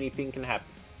Cup, anything can happen.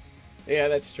 Yeah,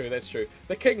 that's true.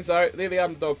 The Kings, though, they're the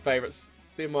underdog favourites.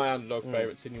 They're my underdog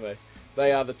favourites anyway.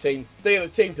 They are the team. They're the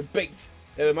team to beat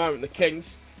at the moment, the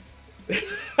Kings.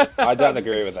 I don't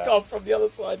agree with that. Scott from the other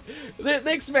side. The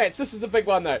next match, this is the big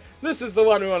one, though. This is the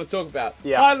one we want to talk about.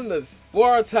 Yeah. Highlanders,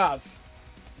 Waratahs.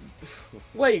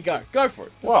 Where you go? Go for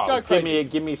it. Just go crazy.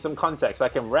 Give me some context. I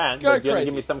can rant, but you're going to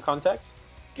give me some context?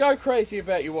 Go crazy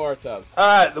about your Waratahs. All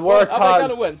right, the Waratahs... Are they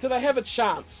going to win? Do they have a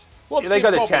chance? What's their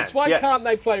problems? Chance, Why can't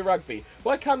they play rugby?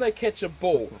 Why can't they catch a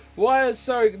ball? Why are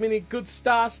so many good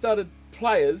star-studded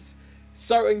players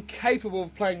so incapable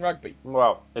of playing rugby?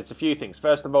 Well, it's a few things.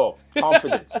 First of all,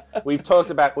 confidence. We've talked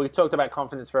about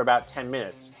confidence for about 10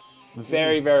 minutes.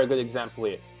 Very, very good example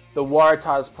here. The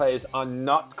Waratahs players are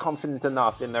not confident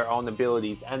enough in their own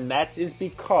abilities, and that is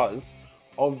because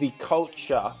of the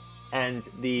culture and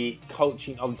the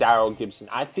coaching of Daryl Gibson.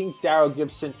 I think Daryl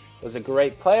Gibson was a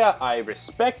great player. I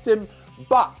respect him,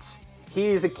 but he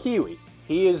is a Kiwi.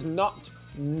 He is not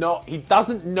he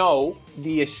doesn't know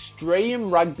the Australian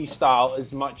rugby style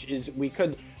as much as we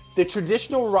could. The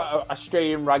traditional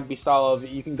Australian rugby style of,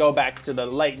 you can go back to the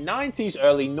late 90s,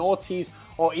 early noughties,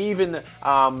 or even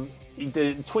the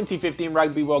 2015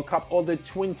 Rugby World Cup, or the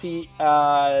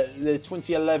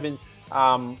 2011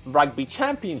 Rugby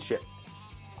Championship.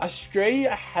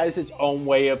 Australia has its own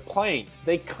way of playing.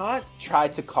 They can't try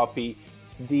to copy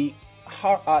the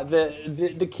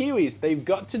Kiwis. They've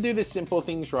got to do the simple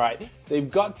things right. They've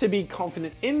got to be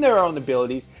confident in their own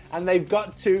abilities, and they've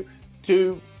got to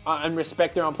and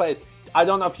respect their own players. I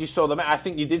don't know if you saw the match. I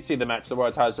think you did see the match, the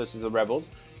Waratahs versus the Rebels.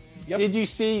 Yep. Did you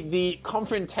see the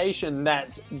confrontation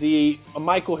that the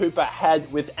Michael Hooper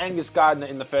had with Angus Gardner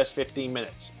in the first 15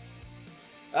 minutes?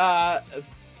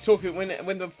 Talking when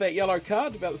that yellow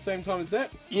card about the same time as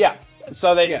that? Yeah.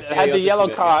 So they had the yellow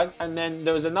card, and then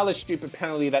there was another stupid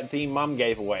penalty that Dean Mum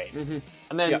gave away. Mm-hmm.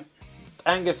 And then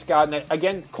Angus Gardner,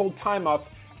 again called time off,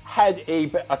 had a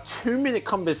 2-minute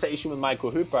conversation with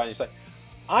Michael Hooper, and he's like,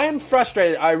 I am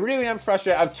frustrated. I really am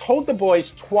frustrated. I've told the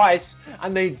boys twice,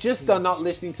 and they just are not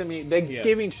listening to me. They're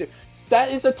giving shit.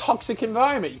 That is a toxic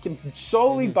environment. You can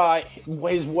solely by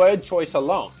his word choice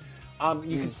alone.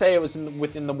 You could say it was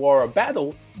within the war or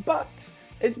battle, but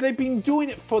they've been doing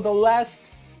it for the last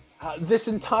this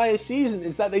entire season.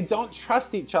 Is that they don't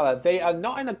trust each other. They are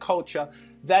not in a culture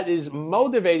that is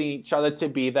motivating each other to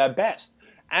be their best.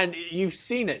 And you've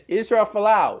seen it. Israel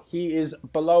Folau, he is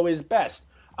below his best.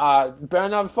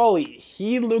 Bernard Foley,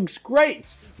 he looks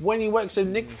great when he works with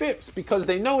Nick Phipps because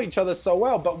they know each other so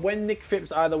well. But when Nick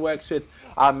Phipps either works with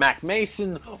Mac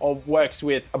Mason or works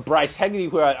with Bryce Hegarty,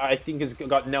 who I think has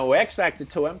got no X factor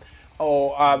to him,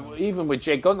 or even with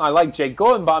Jake Gordon, I like Jake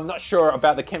Gordon, but I'm not sure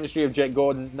about the chemistry of Jake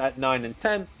Gordon at 9 and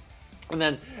 10. And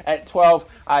then at 12,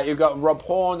 you've got Rob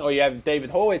Horn or you have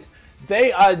David Horwitz.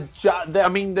 They are,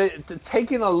 they're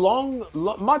taking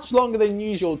much longer than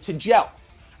usual to gel.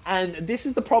 And this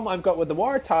is the problem I've got with the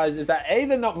Waratahs, is that A,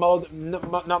 they're not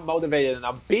motivated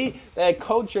enough. B, their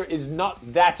culture is not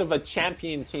that of a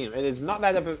champion team. It is not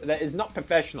that is not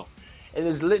professional. It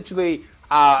is literally,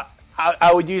 I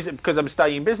would use it because I'm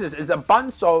studying business. It is a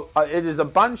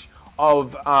bunch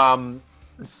of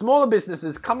smaller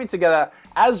businesses coming together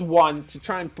as one to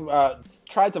try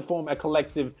to form a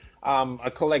collective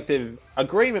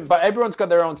agreement. But everyone's got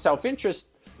their own self-interest,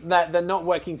 that they're not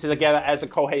working together as a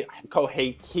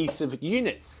cohesive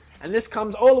unit. And this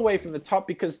comes all the way from the top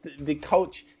because the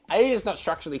coach, A, is not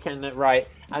structurally getting it right,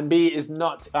 and B, is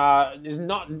not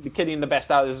getting the best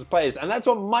out of his players. And that's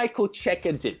what Michael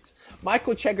Checker did.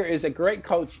 Michael Checker is a great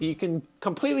coach. You can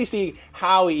completely see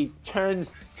how he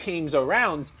turns teams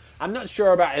around. I'm not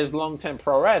sure about his long-term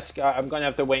prowess. I'm going to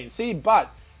have to wait and see,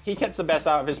 but he gets the best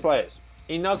out of his players.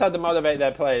 He knows how to motivate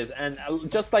their players, and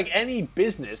just like any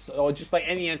business or just like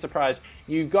any enterprise,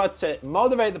 you've got to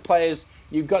motivate the players.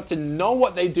 You've got to know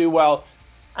what they do well,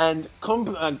 and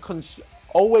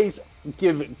always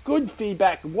give good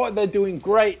feedback. What they're doing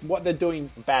great, what they're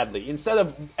doing badly, instead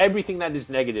of everything that is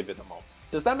negative at the moment.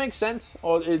 Does that make sense,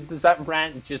 or does that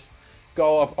rant just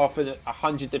go off in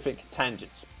 100 different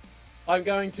tangents? I'm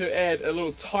going to add a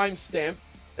little timestamp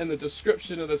in the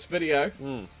description of this video.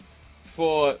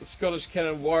 For Scottish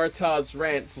Cannon Waratahs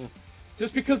rants,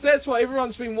 just because that's what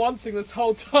everyone's been wanting this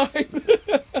whole time.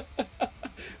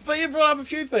 But you brought up a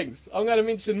few things. I'm going to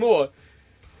mention more.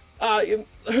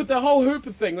 The whole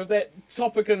Hooper thing with that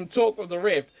topic and talk with the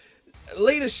ref.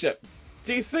 Leadership.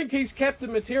 Do you think he's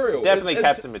captain material? Definitely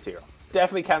captain material.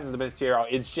 Definitely captain material.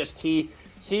 It's just he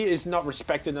is not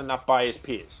respected enough by his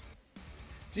peers.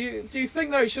 Do you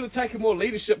think though he should have taken more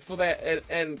leadership for that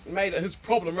and made it his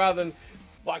problem rather than?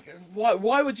 Like,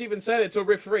 why would you even say that to a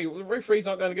referee? Well, the referee's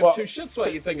not going to give two shits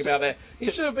what you think about that. He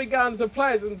should have been going to the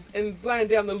players and laying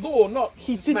down the law, not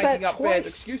just making up bad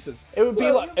excuses. It would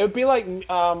be like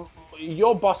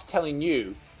your boss telling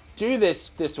you, do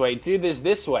this way, do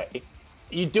this way.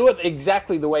 You do it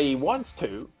exactly the way he wants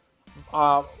to,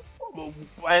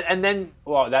 and then,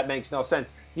 well, that makes no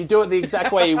sense. You do it the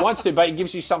exact way he wants to, but he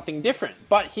gives you something different.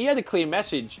 But he had a clear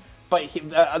message. But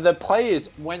the players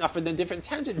went off in a different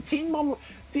tangent. Dean Mum,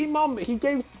 he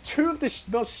gave two of the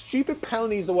most stupid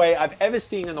penalties away I've ever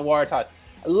seen in the Waratahs.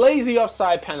 A lazy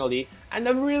offside penalty and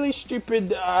a really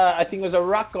stupid, I think it was a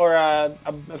ruck or a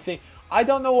thing. I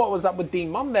don't know what was up with Dean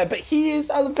Mum there, but he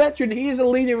is a veteran. He is a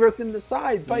leader within the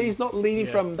side, but he's not leading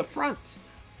from the front.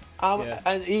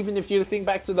 And even if you think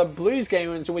back to the Blues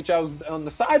game, into which I was on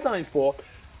the sideline for,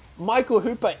 Michael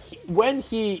Hooper, when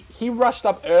he rushed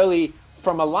up early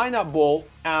from a lineup ball,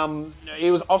 he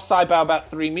was offside by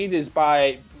about 3 meters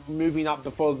by moving up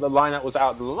before the lineup was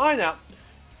out of the lineup.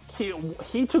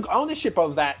 He took ownership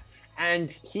of that, and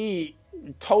he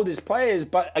told his players.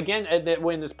 But again,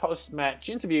 when this post-match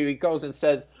interview, he goes and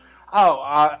says, "Oh,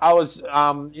 I was,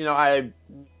 you know, I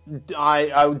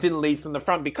didn't lead from the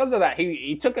front because of that."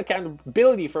 He took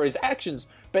accountability for his actions,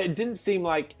 but it didn't seem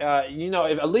like, you know,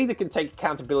 if a leader can take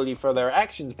accountability for their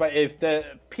actions, but if the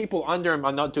people under him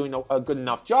are not doing a good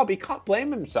enough job, he can't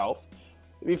blame himself.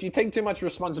 If you take too much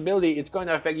responsibility, it's going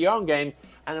to affect your own game,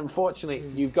 and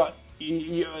unfortunately,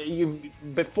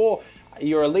 before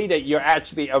you're a leader, you're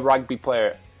actually a rugby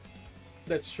player.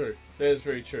 That's true. That is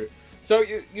very true. So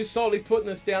you're solely putting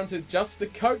this down to just the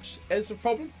coach as a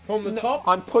problem from the top?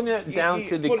 I'm putting it down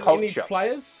to the culture. Any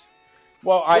players?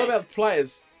 Well, what about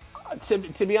players?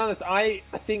 To be honest, I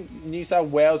think New South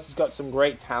Wales has got some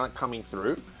great talent coming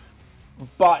through,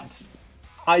 but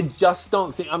I just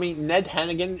don't think. I mean, Ned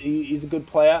Hannigan, he's a good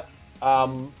player.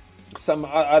 Some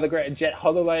other great, Jet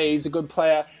Holloway, he's a good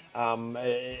player.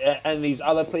 And these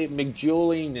other players,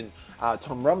 McJulian and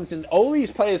Tom Robinson, all these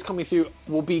players coming through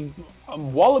will be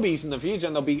Wallabies in the future,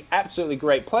 and they'll be absolutely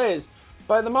great players.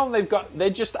 But at the moment, they're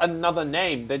just another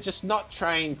name. They're just not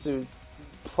trying to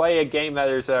play a game that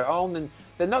is their own, and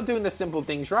they're not doing the simple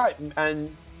things right.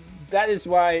 And that is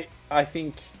why I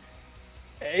think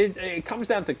it comes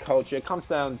down to culture. It comes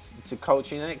down to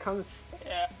coaching, and it comes.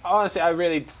 Honestly, I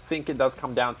really think it does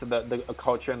come down to the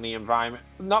culture and the environment,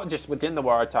 not just within the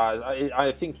Waratahs.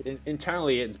 I think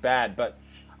internally it's bad, but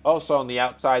also on the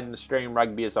outside in Australian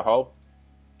rugby as a whole.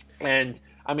 And,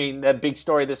 I mean, the big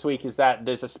story this week is that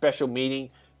there's a special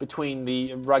meeting between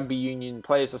the Rugby Union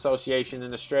Players Association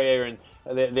in Australia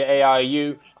and the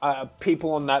ARU.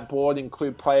 People on that board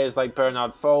include players like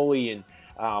Bernard Foley and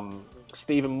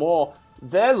Stephen Moore.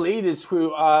 They're leaders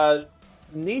who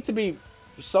need to be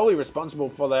solely responsible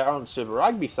for their own Super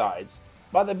Rugby sides,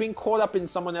 but they've been caught up in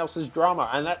someone else's drama,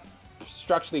 and that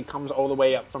structurally comes all the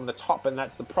way up from the top, and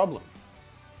that's the problem.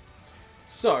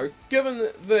 So, given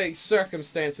the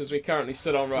circumstances we currently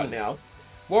sit on right now,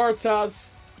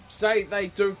 Waratahs say they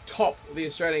do top the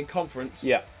Australian Conference.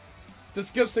 Yeah. Does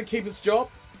Gibson keep his job?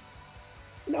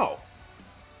 No.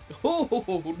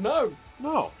 Oh, no.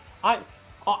 No. I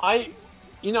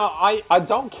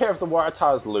don't care if the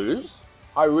Waratahs lose.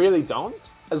 I really don't.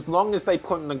 As long as they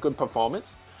put in a good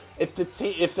performance. If a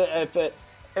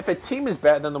team is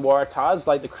better than the Waratahs,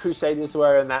 like the Crusaders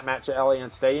were in that match at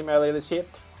Allianz Stadium earlier this year,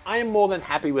 I am more than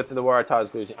happy with the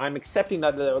Waratahs losing. I'm accepting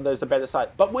that there's a better side.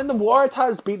 But when the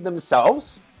Waratahs beat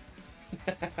themselves,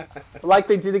 like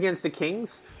they did against the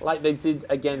Kings, like they did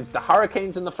against the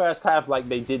Hurricanes in the first half, like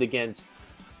they did against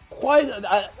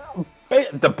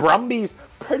the Brumbies,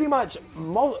 pretty much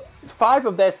 5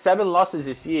 of their 7 losses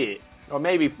this year, or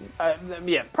maybe,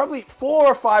 probably 4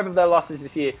 or 5 of their losses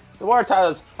this year, the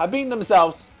Waratahs have beaten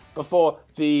themselves before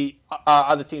the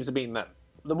other teams have beaten them.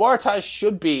 The Waratahs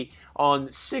should be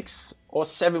on 6 or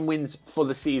 7 wins for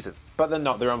the season, but they're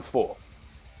not. They're on 4.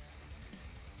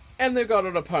 And they've got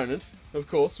an opponent, of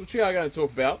course, which we are going to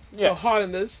talk about. Yes. The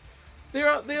Highlanders.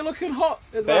 They're looking hot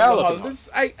at the They are looking Highlanders.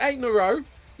 Hot. 8 in a row.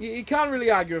 You can't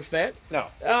really argue with that. No.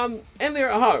 And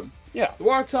they're at home. Yeah. The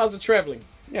Waratahs are travelling.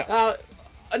 Yeah.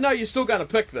 I know you're still going to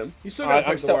pick them. You're still going to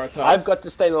pick the Waratahs. I've got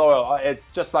to stay loyal. It's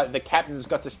just like the captain's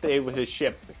got to stay with his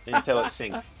ship until it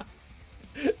sinks.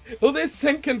 Well, they're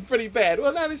sinking pretty bad.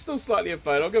 Well, no, they're still slightly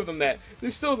afloat. I'll give them that. They're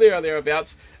still there or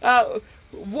thereabouts.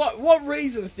 What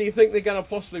reasons do you think they're going to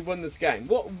possibly win this game?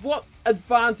 What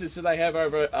advantage do they have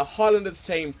over a Highlanders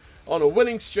team on a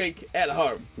winning streak at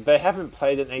home? They haven't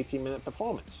played an 18-minute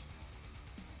performance.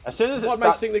 As soon as what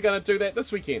makes you think they're going to do that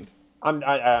this weekend?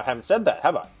 I haven't said that,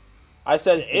 have I? I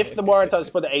said if the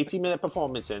Waratahs put an 18-minute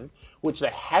performance in, which they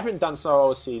haven't done so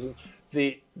all season,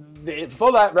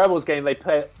 for that Rebels game, they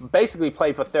basically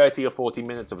played for 30 or 40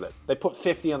 minutes of it. They put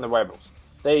 50 on the Rebels.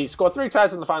 They scored 3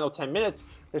 tries in the final 10 minutes.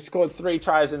 They scored 3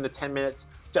 tries in the 10 minutes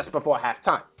just before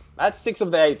halftime. That's 6 of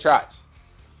their 8 tries.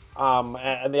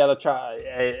 And the other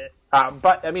try...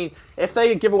 but, I mean, if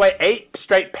they give away 8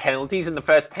 straight penalties in the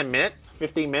first 10 minutes,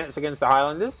 15 minutes against the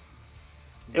Highlanders,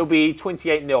 it'll be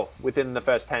 28-0 within the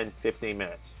first 10, 15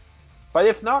 minutes. But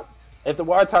if not, if the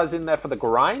Waratahs in there for the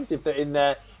grind, if they're in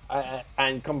there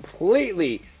and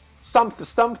completely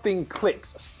something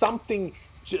clicks,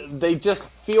 they just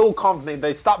feel confident,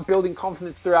 they start building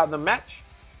confidence throughout the match,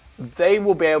 they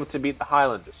will be able to beat the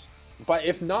Highlanders. But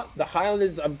if not, the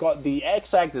Highlanders have got the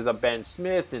X-Factors of Ben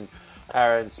Smith and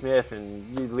Aaron Smith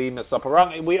and Lee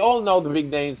Masaparang. We all know the big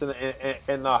names in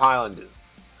the Highlanders.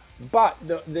 But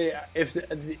if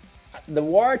the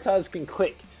Waratahs can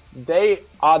click, they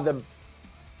are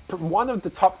one of the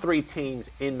top 3 teams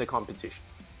in the competition.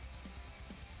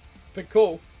 Big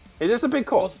call. It is a big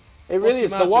call. It really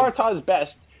is. The Waratahs'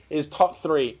 best is top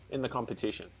 3 in the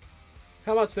competition.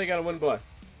 How much are they going to win by?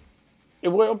 It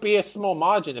will be a small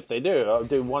margin if they do. I'll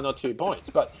do 1 or 2 points.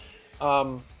 But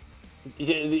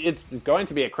it's going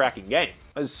to be a cracking game,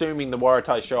 assuming the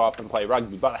Waratahs show up and play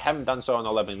rugby. But I haven't done so in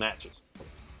 11 matches.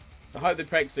 I hope they're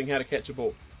practicing how to catch a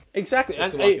ball. Exactly.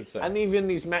 That's all I can say. And even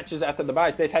these matches after the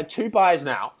buys, they've had 2 buys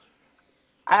now.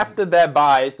 After their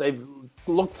buys, they've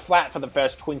looked flat for the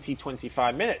first 20,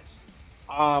 25 minutes.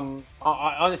 I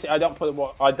honestly, I don't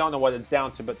know what it's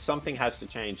down to, but something has to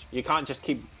change. You can't just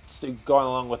keep going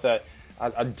along with a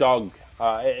dog.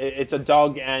 It's a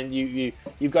dog, and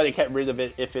you've got to get rid of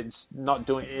it if it's not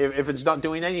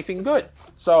doing anything good.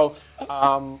 So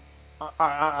I'm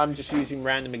just using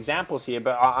random examples here,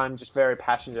 but I'm just very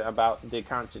passionate about the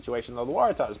current situation of the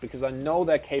Waratahs because I know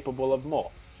they're capable of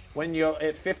more. When you're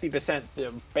at 50%,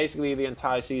 basically the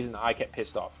entire season, I get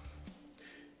pissed off.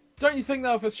 Don't you think,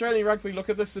 though, if Australian rugby look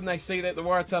at this and they see that the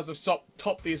Waratahs have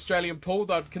topped the Australian pool,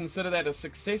 they'd consider that a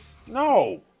success?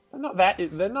 No,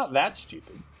 they're not that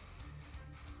stupid.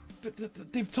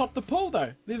 But they've topped the pool,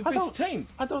 though. They're the best team.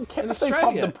 I don't care in if they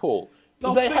Australia. top the pool.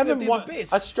 They'll They think haven't that they're won. the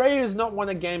best. Australia has not won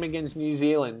a game against New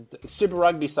Zealand. Super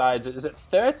Rugby sides, is it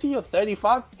 30 or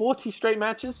 35, 40 straight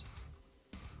matches?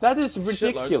 That is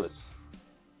ridiculous. Shitloads.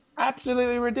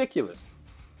 Absolutely ridiculous.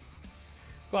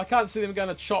 But I can't see them going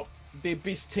to chop their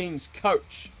best team's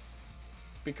coach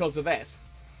because of that.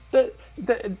 I'm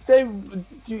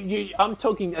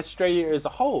talking Australia as a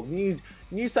whole. New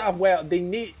South Wales, they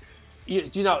need...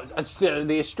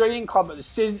 the Australian club, the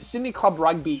Sydney Club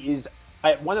Rugby is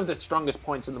at one of the strongest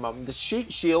points at the moment. The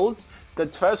Shute Shield, the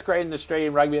first grade in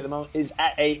Australian rugby at the moment, is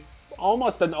at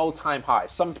almost an all-time high.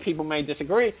 Some people may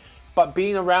disagree, but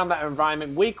being around that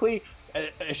environment weekly,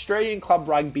 Australian club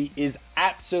rugby is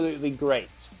absolutely great.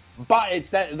 But it's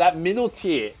that middle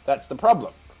tier that's the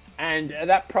problem. And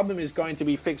that problem is going to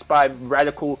be fixed by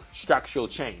radical structural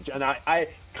change. And I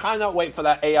cannot wait for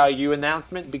that ARU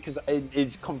announcement because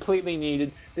it's completely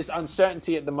needed. This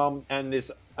uncertainty at the moment and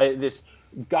this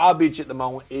garbage at the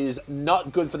moment is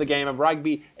not good for the game of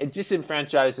rugby. It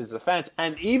disenfranchises the fans.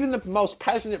 And even the most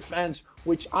passionate fans,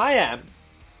 which I am,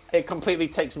 it completely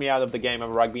takes me out of the game of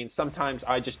rugby. And sometimes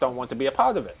I just don't want to be a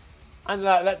part of it. And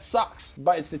that sucks,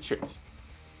 but it's the truth.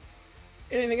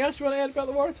 Anything else you want to add about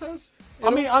the Waratahs?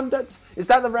 Is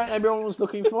that the rant everyone was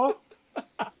looking for?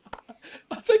 I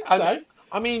think so.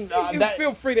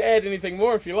 Feel free to add anything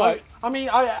more if you like.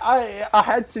 I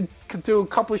had to do a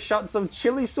couple of shots of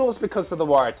chili sauce because of the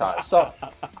Waratahs. So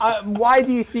why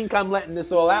do you think I'm letting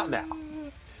this all out now?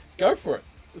 Go for it.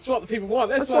 That's what the people want.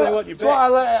 That's why they want you back.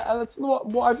 That's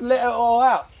what I've let it all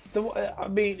out.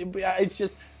 It's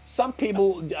just some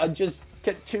people just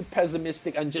get too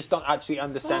pessimistic and just don't actually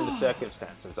understand the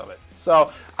circumstances of it.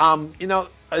 So,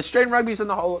 Australian rugby's in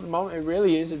the hole at the moment. It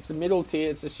really is. It's the middle tier.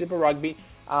 It's the Super Rugby.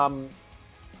 High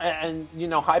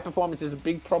performance is a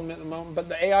big problem at the moment. But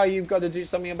the AR, you've got to do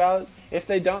something about it. If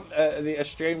they don't, the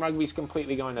Australian rugby is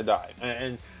completely going to die.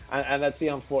 And that's the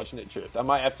unfortunate truth. I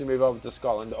might have to move over to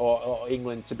Scotland or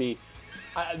England to be...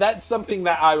 that's something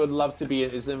that I would love to be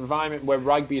in, is an environment where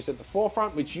rugby is at the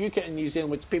forefront, which you get in New Zealand,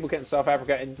 which people get in South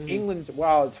Africa. And England,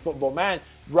 while it's football, man,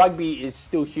 rugby is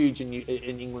still huge in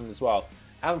England as well.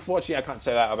 Unfortunately, I can't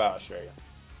say that about Australia.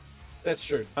 That's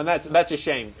true. And that's a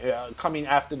shame. Coming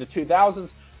after the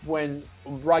 2000s, when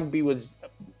rugby was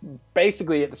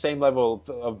basically at the same level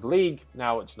of league,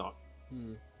 now it's not.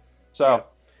 So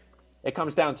it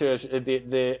comes down to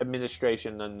the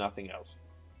administration and nothing else.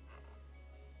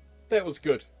 That was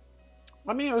good.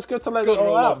 It was good to let it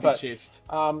all out. Off your chest.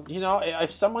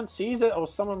 If someone sees it or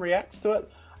someone reacts to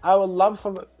it, I would love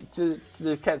to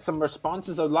get some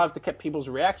responses. I'd love to get people's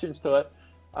reactions to it.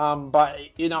 But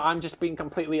I'm just being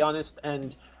completely honest.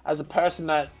 And as a person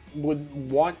that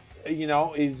would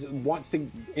wants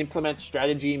to implement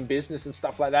strategy in business and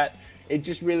stuff like that, it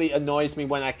just really annoys me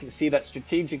when I can see that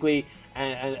strategically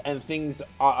and things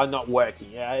are not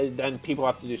working. And people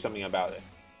have to do something about it.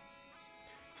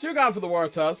 So you're going for the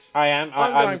Waratahs. I am.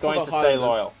 I'm going to stay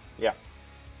loyal. Yeah.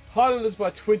 Highlanders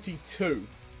by 22.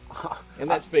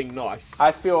 And that's being nice.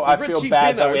 I feel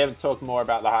bad that we haven't talked more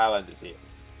about the Highlanders here.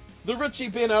 The Richie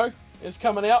Benno is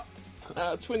coming out.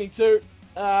 22.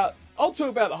 I'll talk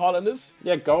about the Highlanders.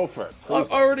 Yeah, go for it. I've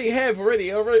already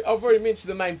mentioned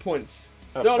the main points.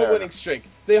 They're on a winning streak.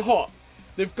 They're hot.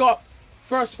 They've got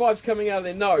first fives coming out of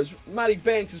their nose. Marty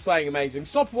Banks is playing amazing.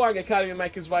 Sopawanga can't even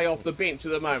make his way off the bench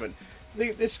at the moment.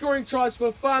 They're scoring tries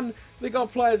for fun. They've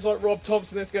got players like Rob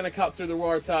Thompson that's going to cut through the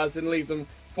Waratahs and leave them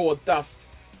for dust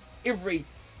every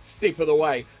step of the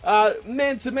way.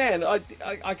 Man to man, I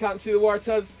can't see the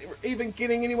Waratahs even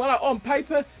getting anyone up. On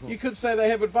paper, you could say they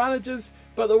have advantages,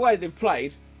 but the way they've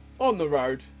played on the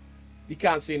road, you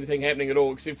can't see anything happening at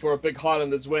all except for a big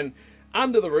Highlanders win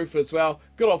under the roof as well.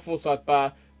 Good old Forsyth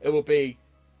Bar. It will be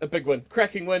a big win,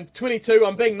 cracking win. 22.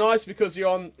 I'm being nice because you're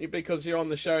on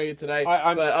the show here today.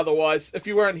 But otherwise, if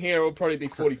you weren't here, it would probably be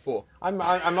 44. I'm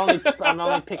only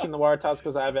picking the Waratahs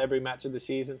because I have every match of the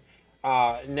season.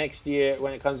 Next year,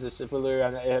 when it comes to SuperBru,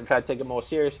 and if I take it more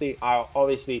seriously, I'll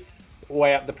obviously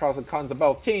weigh up the pros and cons of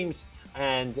both teams,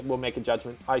 and we'll make a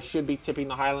judgment. I should be tipping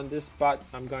the Highlanders, but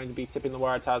I'm going to be tipping the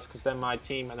Waratahs because they're my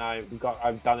team, and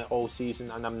I've done it all season,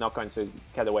 and I'm not going to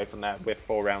get away from that with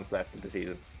 4 rounds left of the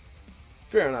season.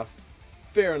 Fair enough.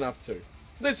 Fair enough too.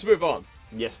 Let's move on.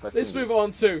 Yes, let's move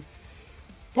on to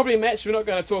probably a match we're not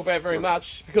going to talk about very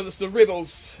much because it's the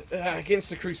Rebels against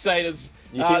the Crusaders.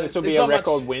 You think this will be a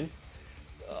record win?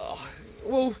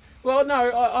 Well,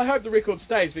 no. I hope the record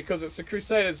stays because it's the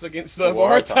Crusaders against the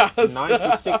Waratahs.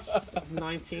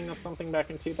 96-19 or something back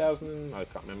in 2000. I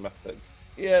can't remember. But...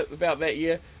 yeah, about that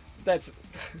year.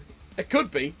 It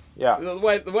could be. Yeah. The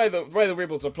way the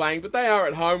Rebels are playing, but they are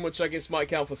at home, which I guess might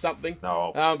count for something.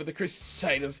 No. But the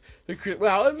Crusaders,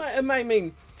 it may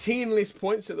mean 10 less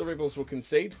points that the Rebels will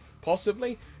concede,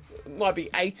 possibly. It might be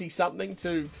 80 something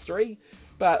to 3,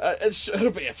 but it'll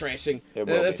be a thrashing. It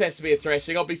has to be a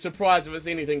thrashing. I'll be surprised if it's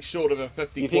anything short of a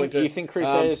 50-pointer. You think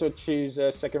Crusaders will choose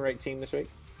a second-rate team this week?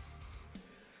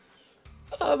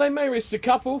 They may risk a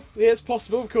couple. Yeah, it's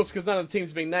possible, of course, because none of the teams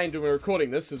have been named when we're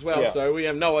recording this as well, so we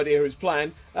have no idea who's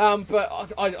playing.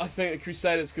 But I think the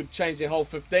Crusaders could change their whole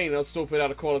 15 and they'll still put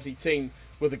out a quality team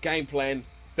with a game plan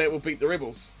that will beat the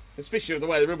Rebels. Especially with the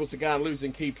way the Rebels are going,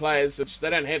 losing key players, which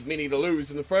they don't have many to lose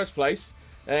in the first place.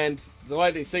 And the way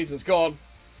their season's gone,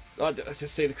 I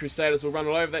just see the Crusaders will run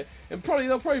all over that. And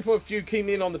they'll probably put a few key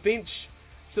men on the bench,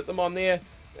 sit them on there.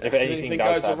 If anything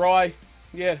goes awry,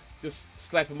 just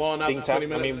slap them on after 20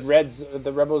 minutes. I mean,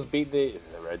 the Rebels beat the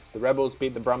Rebels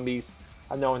beat the Brumbies,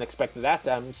 and no one expected that.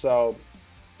 So,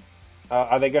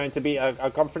 are they going to be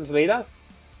a conference leader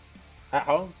at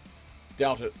home?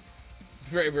 Doubt it.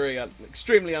 Very, very,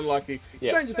 extremely unlikely.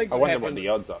 Stranger things have happened. I wonder what the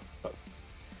odds are. But...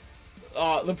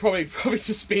 they're probably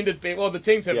suspended. Well, the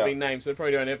teams haven't been named, so they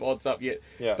probably don't have odds up yet.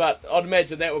 Yeah. But I'd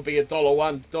imagine that would be $1,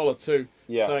 $2,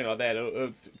 yeah, something like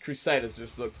that. Crusaders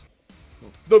just look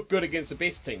good against the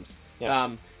best teams.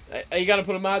 Yeah. Are you going to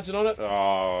put a margin on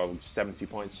it? 70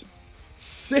 points.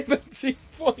 70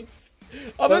 points.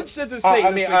 I'm interested to see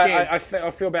this weekend.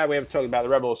 I feel bad we haven't talked about the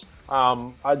Rebels.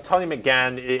 Tony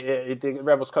McGann, the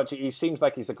Rebels coach, he seems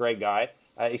like he's a great guy.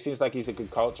 He seems like he's a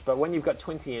good coach. But when you've got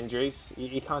 20 injuries,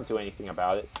 you can't do anything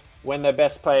about it. When their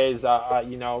best players are,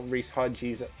 Reece Hodge,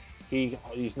 he's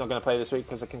not going to play this week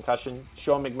because of concussion.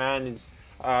 Sean McMahon is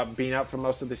been out for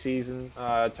most of the season.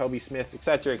 Toby Smith,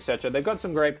 etc., etc. They've got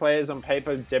some great players on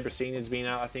paper. Debrasina's been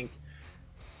out, I think.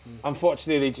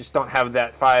 Unfortunately, they just don't have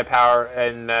that firepower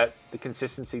and the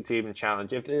consistency to even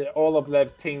challenge. If all of their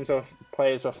teams or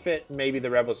players are fit, maybe the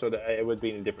Rebels it would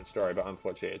be a different story. But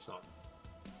unfortunately, it's not.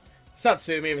 It's not to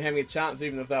see them even having a chance,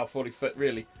 even if they are 40 foot,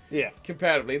 really. Yeah.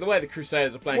 Comparatively, the way the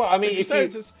Crusaders are playing. Well, I mean,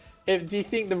 do you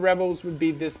think the Rebels would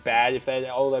be this bad if they had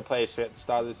all their players fit at the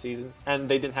start of the season and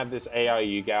they didn't have this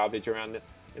AIU garbage around it?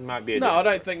 It might be. I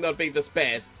don't think they'd be this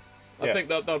bad. I think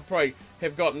they'll probably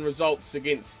have gotten results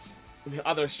against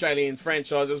other Australian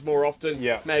franchises more often.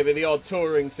 Yeah. Maybe the odd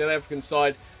touring South African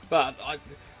side, but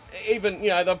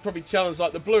they'll probably challenge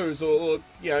like the Blues or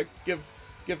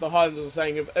give the Highlanders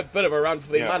a bit of a run for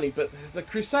their money. But the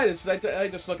Crusaders, they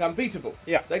just look unbeatable.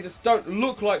 Yeah. They just don't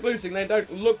look like losing. They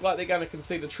don't look like they're going to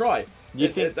concede a try. You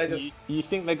think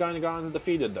they're going to go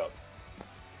undefeated though?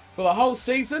 For the whole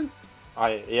season?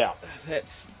 That's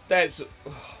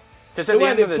because at the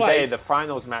end of the day, the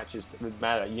finals matches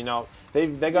matter.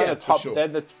 They're going to top. Sure. They're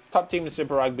the top team in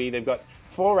Super Rugby. They've got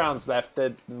 4 rounds left.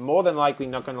 They're more than likely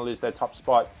not going to lose their top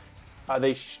spot.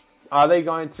 Are they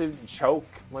going to choke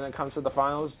when it comes to the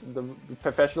finals? The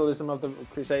professionalism of the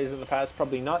Crusaders in the past,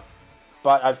 probably not.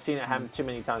 But I've seen it happen too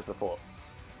many times before.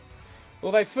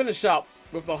 Well, they finish up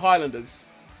with the Highlanders,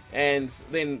 and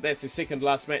then that's their second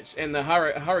last match, and the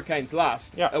Hurricanes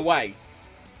last away.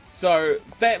 So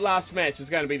that last match is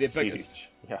going to be their biggest.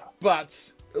 Huge. Yeah.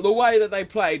 But the way that they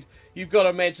played, you've got to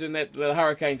imagine that the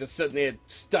Hurricanes are sitting there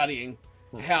studying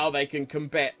how they can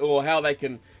combat or how they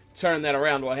can turn that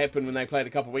around, what happened when they played a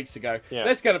couple of weeks ago. Yeah.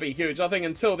 That's going to be huge. I think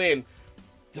until then,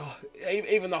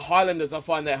 even the Highlanders, I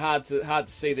find that hard to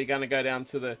see. They're going to go down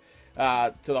to the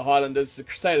Highlanders. The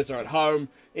Crusaders are at home,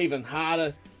 even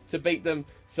harder to beat them.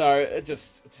 So it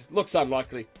just looks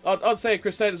unlikely. I'd say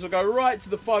Crusaders will go right to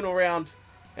the final round,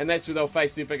 and that's where they'll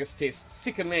face their biggest test.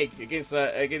 Second leg against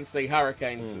the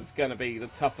Hurricanes is going to be the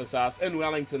toughest ask in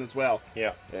Wellington as well.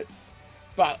 Yeah,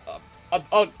 But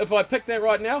if I picked that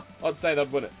right now, I'd say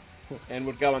they'd win it and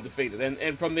would go undefeated.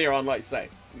 And from there on, like you say,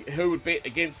 who would bet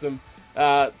against them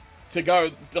to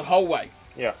go the whole way?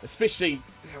 Yeah. Especially,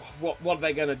 what are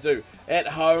they going to do at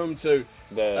home to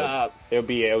it'll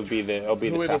be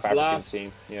the South African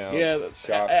team. Yeah.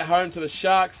 Sharks. At home to the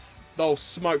Sharks, they'll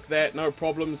smoke that, no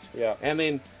problems. Yeah. And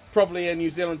then probably a New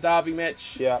Zealand derby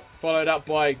match. Yeah. Followed up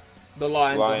by the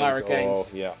Lions or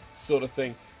Hurricanes. Yeah. Sort of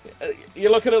thing. You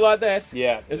look at it like that.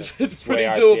 Yeah. It's pretty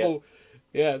doable.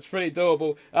 Yeah, it's pretty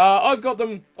doable. I've got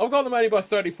them only by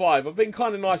 35. I've been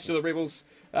kind of nice to the Rebels,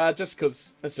 just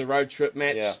because it's a road trip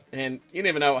match, and you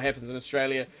never know what happens in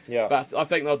Australia. Yeah. But I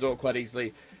think they'll do it quite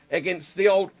easily against the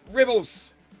old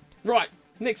Rebels. Right,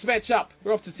 next match up,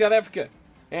 we're off to South Africa,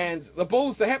 and the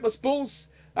Bulls, the hapless Bulls,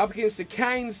 up against the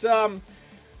Canes. Well,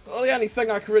 the only thing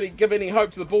I can really give any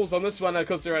hope to the Bulls on this one,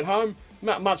 because they're at home,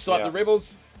 much like the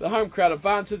Rebels, the home crowd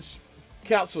advantage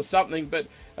counts for something, but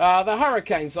the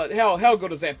Hurricanes, like how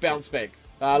good is that bounce back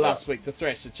last week to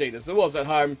thrash the Cheetahs? It was at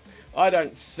home. I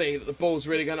don't see that the Bulls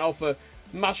really going to offer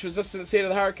much resistance here to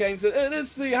the Hurricanes. It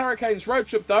is the Hurricanes road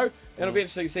trip though, and it'll be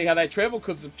interesting to see how they travel,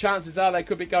 because the chances are they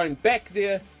could be going back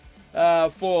there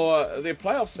for their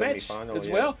playoffs match as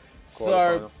well.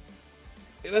 So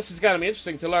this is going to be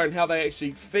interesting to learn how they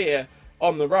actually fare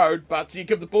on the road. But do you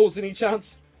give the Bulls any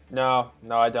chance? No,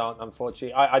 I don't,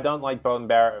 unfortunately. I don't like Bowden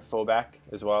Barrett at fullback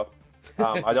as well.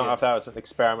 I don't know if that was an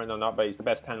experiment or not, but he's the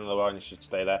best 10 in the world and he should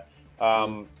stay there.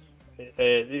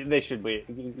 They should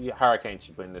win. Hurricanes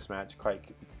should win this match quite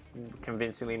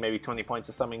convincingly, maybe 20 points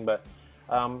or something. But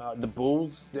the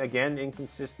Bulls, again,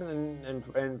 inconsistent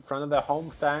in front of their home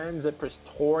fans at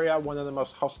Pretoria, one of the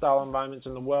most hostile environments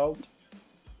in the world.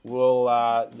 Will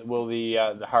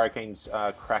the Hurricanes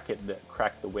crack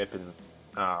the whip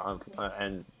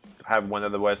and have one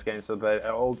of the worst games of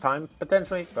the all time,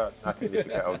 potentially? But I think this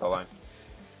is over the line.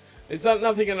 There's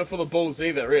nothing in it for the Bulls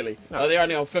either, really. No. They're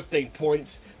only on 15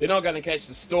 points. They're not going to catch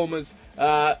the Stormers.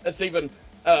 It's even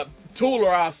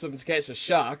taller ask them to catch the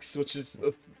Sharks, which is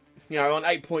on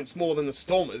 8 points more than the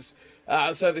Stormers.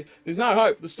 So there's no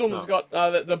hope. The Stormers got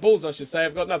the Bulls, I should say,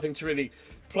 have got nothing to really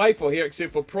play for here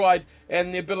except for pride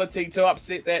and the ability to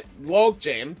upset that log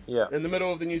jam in the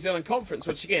middle of the New Zealand Conference,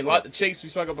 which again, like the Chiefs we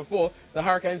spoke of before, the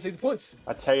Hurricanes need the points.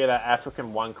 I tell you, that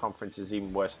African One Conference is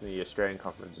even worse than the Australian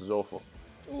Conference. It's awful.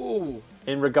 Ooh.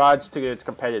 In regards to its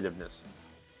competitiveness.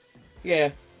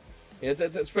 Yeah,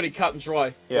 it's pretty cut and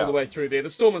dry all the way through there. The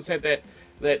Stormers had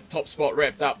that top spot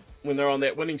wrapped up when they're on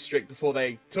that winning streak before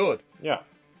they toured. Yeah.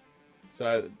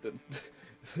 So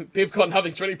they've got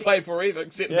nothing to really play for either,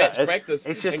 except match practice.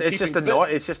 It's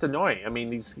just annoying. I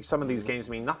mean, some of these games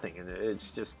mean nothing, and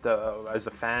it's just as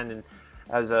a fan and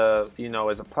as a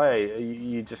player,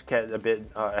 you just get a bit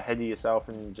ahead of yourself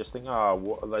and just think,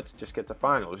 let's just get to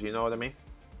finals. You know what I mean?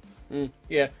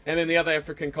 Yeah, and then the other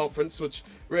African conference, which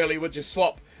really would just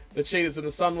swap the Cheetahs and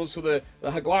the Sunwolves for the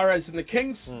Jaguares and the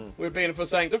Kings. We've been for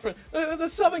saying different. The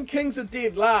Southern Kings are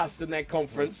dead last in that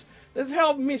conference. That's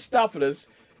how messed up it is.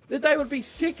 That they would be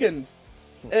second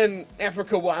in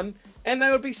Africa 1, and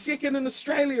they would be second in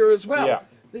Australia as well.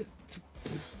 Yeah.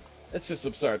 It's just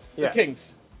absurd. Yeah. The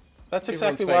Kings. That's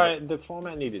exactly why the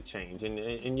format needed change,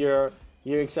 and you're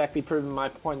exactly proving my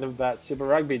point of that Super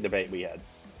Rugby debate we had.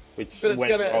 But it's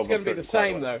going to be the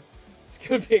same, though. It's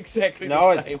going to be exactly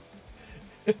the same.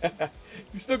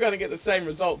 You're still going to get the same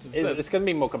results as this. It's going to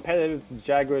be more competitive. The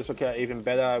Jaguars will get even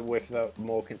better with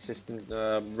more consistent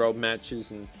road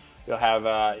matches, and you'll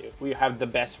have the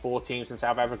best 4 teams in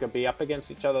South Africa be up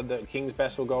against each other. The Kings'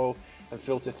 best will go and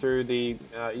filter through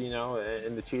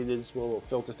and the Cheetahs will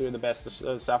filter through the best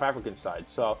South African side.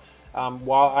 So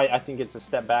while I think it's a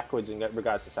step backwards in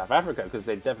regards to South Africa, because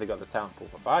they've definitely got the talent pool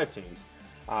for 5 teams,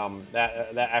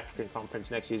 that African conference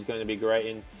next year is going to be great.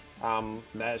 And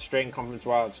that Australian conference,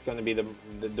 while it's going to be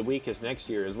the weakest next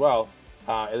year as well,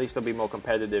 at least they'll be more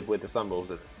competitive with the Sunwolves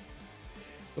in it.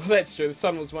 Well, that's true. The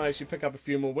Sunwolves might actually pick up a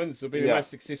few more wins. It'll be the most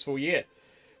successful year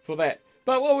for that.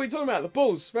 But what were we talking about? The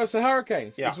Bulls versus the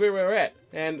Hurricanes is where we're at.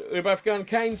 And we're both going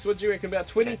Canes. What do you reckon, about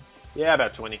 20? Yeah,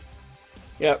 about 20.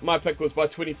 Yeah, my pick was by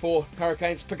 24.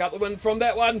 Hurricanes pick up the win from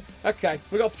that one. Okay,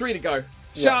 we've got 3 to go.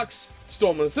 Sharks,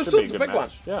 Stormers. This one's a big one.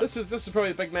 Yeah. This is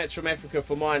probably the big match from Africa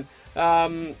for mine.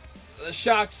 The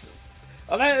Sharks,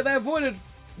 they avoided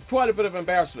quite a bit of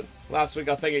embarrassment last week,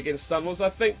 I think, against Sunwolves. I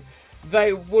think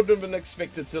they wouldn't have been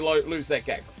expected to lose that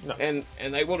game. No.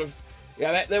 And they would have,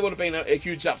 that would have been a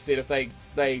huge upset if they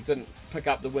didn't pick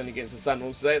up the win against the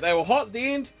Sunwolves. They were hot at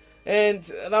the end, and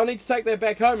they'll need to take that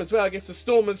back home as well against the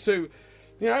Stormers, who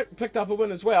picked up a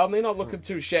win as well, and they're not looking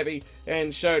too shabby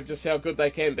and showed just how good they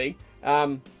can be.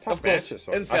 Of course, matches,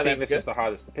 in South I think Africa. this is the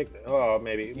hardest to pick. Oh,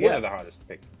 maybe one of the hardest to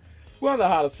pick. One of the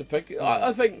hardest to pick.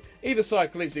 I think either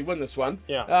side could easily win this one.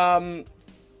 Yeah.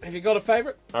 Have you got a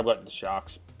favourite? I've got the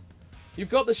Sharks. You've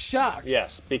got the Sharks.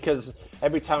 Yes, because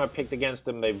every time I picked against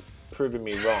them, they've proven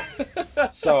me wrong.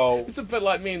 So it's a bit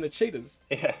like me and the Cheetahs.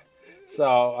 yeah.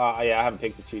 So I haven't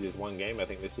picked the Cheetahs one game I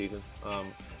think this season.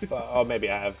 Or maybe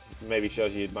I have. Maybe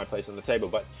shows you my place on the table.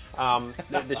 But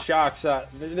the Sharks. I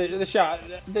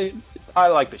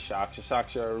like the Sharks. The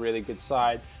Sharks are a really good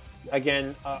side.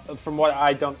 Again, from what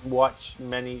I don't watch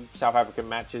many South African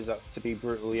matches, to be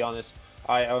brutally honest.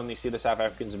 I only see the South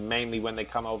Africans mainly when they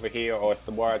come over here, or if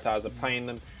the Waratahs are playing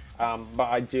them. But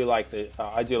I do like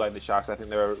the Sharks. I think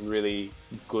they're a really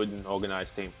good and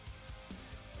organised team.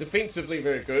 Defensively,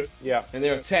 very good. Yeah. And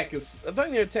their attack is. I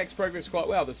think their attack's progressed quite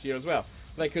well this year as well.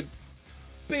 They could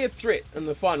be a threat in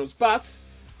the finals. But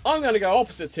I'm going to go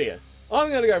opposite here. I'm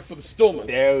going to go for the Stormers.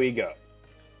 There we go.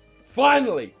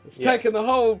 Finally, it's taken the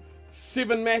whole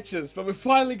 7 matches, but we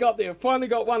finally got there. Finally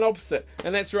got one opposite,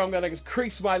 and that's where I'm going to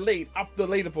increase my lead up the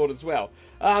leaderboard as well.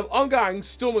 I'm going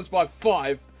Stormers by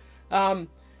 5,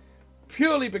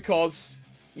 purely because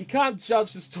you can't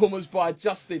judge the Stormers by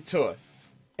just their tour.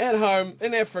 At home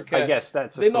in Africa, I guess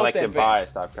that's a selective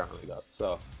bias I've currently got.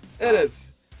 So it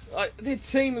is. Their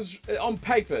team is on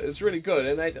paper is really good,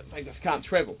 and they just can't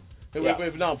travel. Yeah.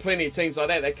 We've known plenty of teams like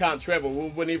that. They can't travel. We'll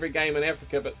win every game in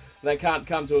Africa, but they can't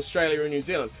come to Australia or New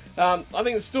Zealand. I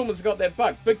think the Stormers have got that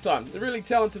bug, big time. They're a really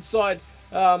talented side,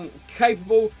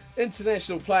 capable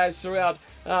international players throughout.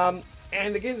 And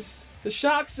against the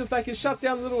Sharks, if they can shut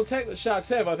down the little attack that Sharks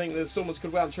have, I think the Stormers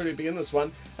could well and truly be in this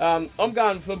one. I'm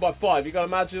going for them by 5. You got a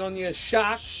margin on your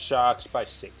Sharks? Sharks by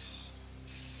 6.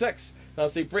 6. I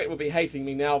see Brett will be hating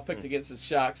me now. I've picked against the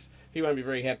Sharks. He won't be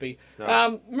very happy.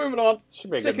 No. Moving on.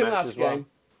 Second last game.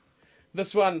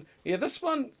 This one,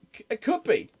 it could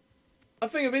be. I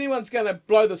think if anyone's going to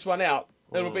blow this one out,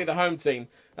 it'll be the home team.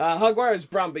 Hugwaras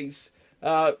Brumbies.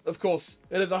 Of course,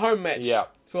 it is a home match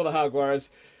for the Hugwaras.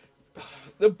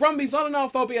 The Brumbies, I don't know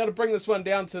if they'll be able to bring this one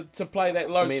down to play that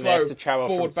low, slow,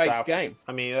 forward-based game.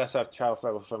 I mean, they also have to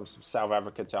travel from South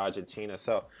Africa to Argentina,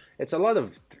 so it's a lot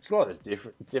of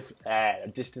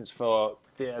different distance for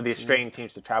the Australian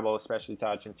teams to travel, especially to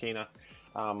Argentina.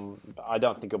 I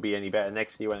don't think it'll be any better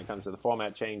next year when it comes to the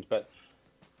format change, but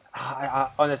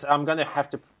honestly, I'm going to have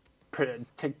to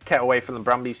get away from the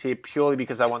Brumbies here purely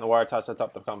because I want the Waratahs to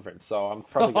top the conference, so I'm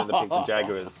probably going to pick the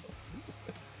Jaguars.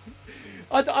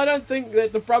 I don't think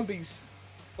that the Brumbies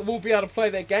will be able to play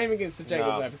that game against the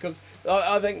Jaguars because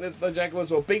I think that the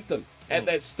Jaguars will beat them at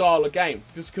that style of game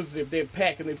just because their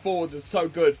pack and their forwards are so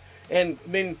good. And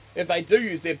then if they do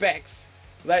use their backs,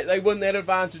 they win that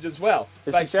advantage as well.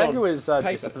 Is the Jaguars'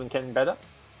 discipline getting better?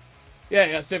 Yeah,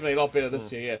 it's definitely a lot better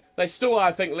this year, yeah. They still are,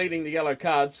 I think, leading the yellow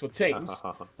cards for teams,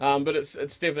 but it's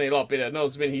definitely a lot better. Not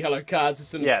as many yellow cards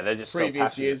as in they're just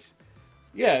previous years.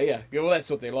 Yeah. Well, that's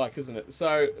what they're like, isn't it?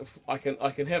 So if I can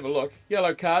have a look.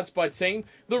 Yellow cards by team.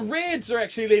 The Reds are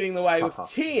actually leading the way with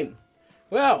 10.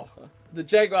 Well, the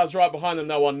Jaguars right behind them,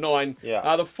 though, on 9.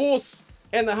 Yeah. The Force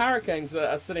and the Hurricanes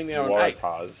are sitting there on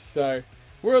Waratahs. 8. So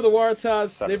where are the Waratahs?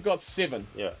 7. They've got 7.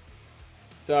 Yeah.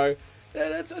 So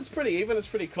it's pretty even. It's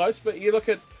pretty close. But you look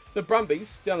at the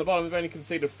Brumbies down the bottom, they've only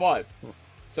conceded 5.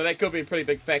 So that could be a pretty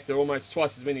big factor, almost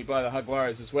twice as many by the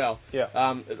Hugwaras as well. Yeah.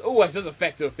 It always is a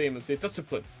factor of them is their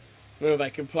discipline, whether they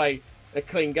can play a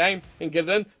clean game and get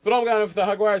it in. But I'm going for the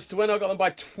Hugwaras to win. I got them by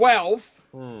 12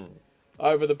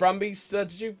 over the Brumbies.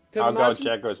 Did you tell I'll the go margin?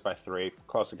 Jaguars by 3.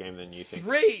 Closer game than you think.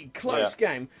 3 close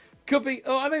game. Could be.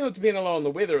 I think it'll depend a lot on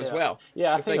the weather as well.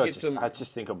 Yeah, I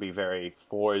just think it'll be very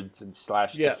forwards and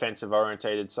 / defensive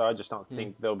orientated. So I just don't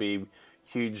think there'll be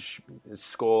huge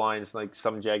score lines like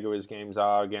some Jaguars games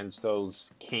are against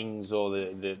those Kings or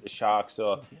the Sharks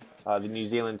or the New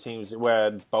Zealand teams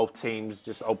where both teams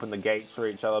just open the gates for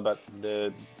each other, but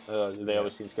they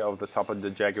always seem to go over the top of the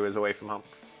Jaguars away from home.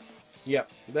 Yep,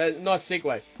 nice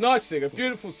segue.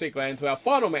 Beautiful segue into our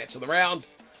final match of the round.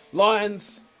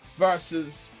 Lions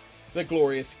versus the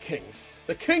glorious Kings.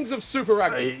 The Kings of Super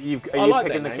Rugby. Are you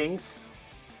picking the Kings?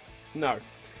 No.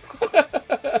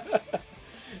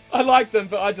 I like them,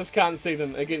 but I just can't see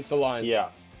them against the Lions. Yeah.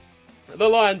 The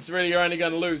Lions really are only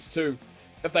going to lose to,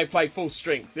 if they play full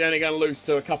strength, they're only going to lose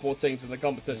to a couple of teams in the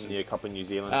competition. Yeah, a couple of New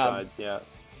Zealand sides,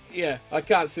 Yeah, I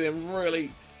can't see them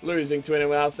really losing to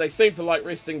anyone else. They seem to like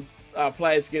resting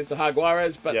players against the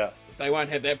Hugwaras, but they won't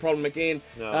have that problem again.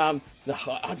 No.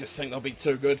 I just think they'll be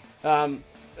too good. Like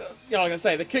I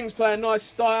say, the Kings play a nice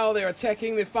style. They're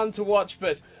attacking. They're fun to watch,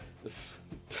 but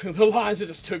the Lions are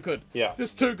just too good. Yeah.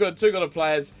 Just too good of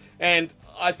players. And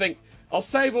I think I'll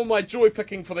save all my joy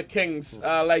picking for the Kings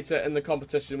later in the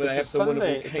competition when they have some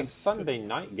winnable games. It's a Sunday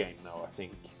night game, though, I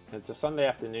think. It's a Sunday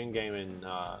afternoon game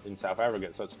in South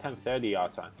Africa, so it's 10:30 our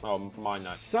time. Oh, my night.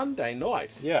 Sunday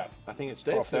night? Yeah, I think it's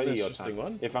 12:30 your time.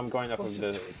 One. If I'm going off of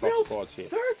the Fox Sports here.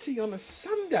 12:30 on a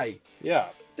Sunday? Yeah.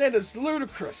 That is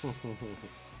ludicrous.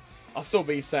 I'll still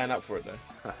be staying up for it,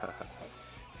 though.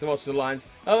 To watch the Lions.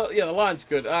 Oh, yeah, the Lions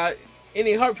good.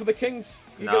 Any hope for the Kings?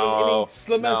 You got any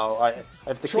slimmer? No.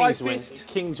 If the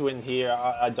Kings win here,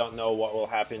 I don't know what will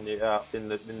happen in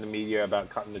the media about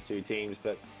cutting the two teams,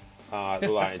 but the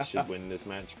Lions should win this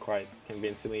match quite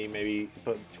convincingly. Maybe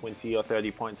put 20 or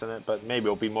 30 points on it, but maybe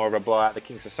it'll be more of a blowout. The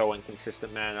Kings are so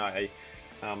inconsistent, man.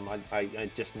 I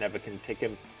just never can pick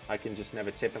him. I can just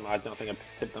never tip him. I don't think I've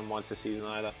tipped them once this season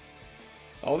either.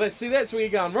 Oh, that's where you're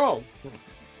going wrong.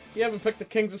 You haven't picked the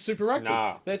Kings of Super Rugby.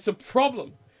 No. That's a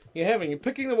problem. You're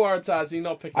picking the Waratahs and you're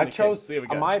not picking the Kings. There we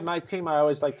go. My team I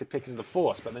always like to pick is the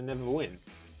Force, but they never win.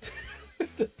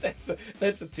 That's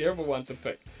a terrible one to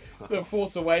pick. The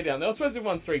Force are way down there. I suppose they've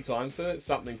won 3 times, so that's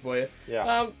something for you.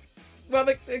 Yeah. Well,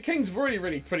 the Kings have already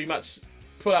really pretty much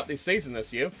put up their season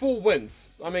this year. 4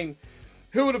 wins. I mean,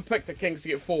 who would have picked the Kings to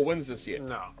get 4 wins this year?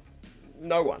 No.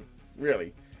 No one,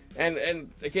 really.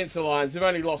 And against the Lions, they've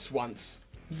only lost once.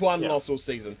 One loss all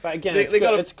season. But again, it's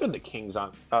good the Kings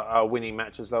are winning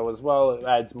matches, though, as well. It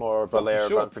adds more of a layer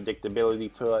of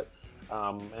unpredictability to it.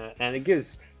 And it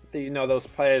gives those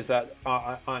players that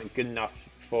aren't good enough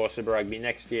for Super Rugby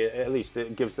next year, at least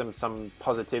it gives them some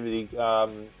positivity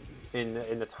in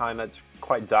the time that's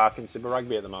quite dark in Super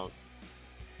Rugby at the moment.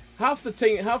 Half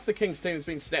the Kings team has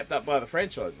been snapped up by the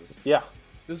franchises. Yeah.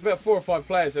 There's about 4 or 5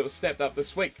 players that were snapped up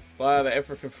this week by other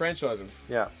African franchises.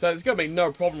 Yeah. So there's going to be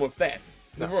no problem with that.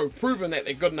 They've already proven that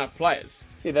they're good enough players.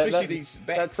 See, especially these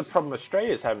backs. That's the problem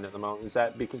Australia's having at the moment, is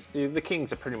that because the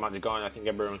Kings are pretty much gone, I think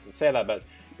everyone can say that, but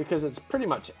because it's pretty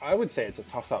much, I would say it's a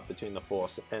toss-up between the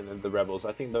Force and the Rebels.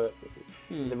 I think the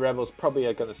Rebels probably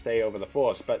are going to stay over the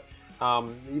Force, but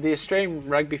the Australian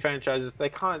rugby franchises, the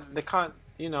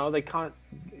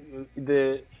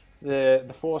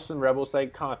Force and Rebels, they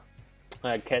can't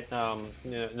get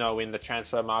in the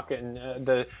transfer market,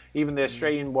 and even the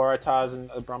Australian Waratahs and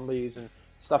the Brumbies and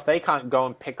stuff, they can't go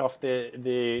and pick off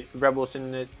the Rebels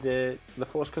in the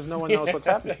Force because no one knows what's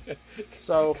happening.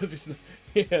 So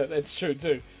yeah, that's true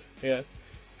too. Yeah,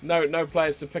 no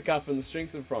players to pick up and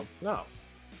strengthen from. No.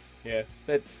 Yeah,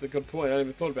 that's a good point. I never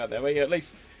even thought about that. But yeah, at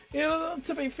least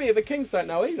to be fair, the Kings don't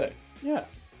know either. Yeah.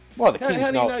 Well, the Kings how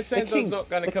do know. you know Sanzo's not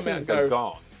going to come out and go?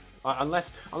 Gone.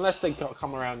 Unless they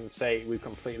come around and say we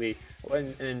completely,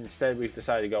 and instead we've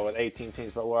decided to go with 18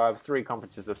 teams, but we'll have 3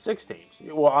 conferences of 6 teams.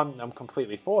 Well, I'm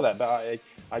completely for that, but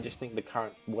I just think the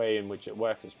current way in which it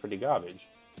works is pretty garbage.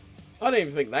 I don't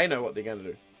even think they know what they're going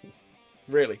to do,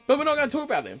 really. But we're not going to talk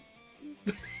about them.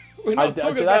 We're not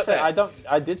talking about that.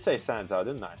 I did say Sanzo,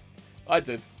 didn't I? I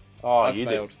did. Oh, you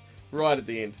failed. Did. Right at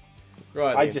the end.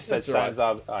 Right. I just said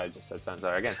Sanzo. I just said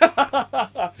Sanzo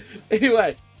again.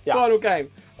 Anyway. Yeah. Final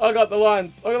game. I got the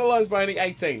Lions by only 18.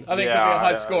 I think it'll be a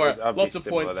high score. Lots of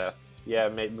points. There. Yeah,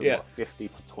 maybe what, 50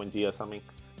 to 20 or something.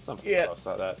 Something close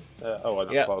like that.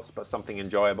 Not close, but something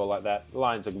enjoyable like that. The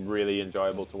Lions are really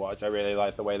enjoyable to watch. I really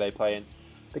like the way they play. And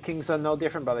the Kings are no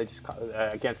different, but they just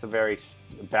against a very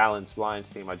balanced Lions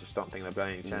team, I just don't think they've got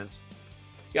any chance.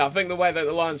 Yeah, I think the way that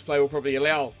the Lions play will probably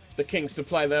allow the Kings to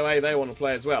play the way they want to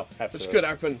play as well. Absolutely. Which could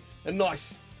open a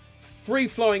nice,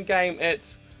 free-flowing game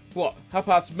at... What?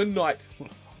 midnight?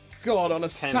 God, on a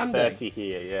Sunday. 10:30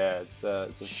 here, yeah. It's a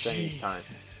strange time.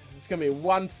 It's going to be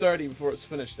 1:30 before it's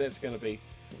finished. That's going to be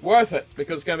worth it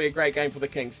because it's going to be a great game for the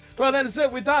Kings. Well, that is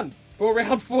it. We're done for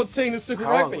round 14 of Super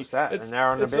Rugby. How long was that? An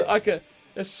hour and a bit? It's like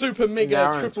a super mega an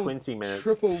hour triple... and 20 minutes.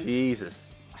 Triple,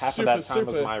 Jesus. Half of that time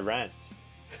was my rant.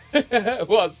 It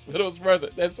was, but it was worth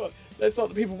it. That's what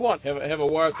the people want. Have a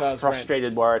Waratahs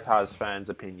frustrated Waratahs fans'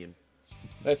 opinion.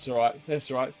 That's all right. That's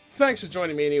all right. Thanks for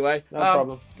joining me anyway. No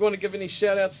problem. You want to give any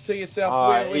shout-outs to yourself?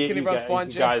 Where can everyone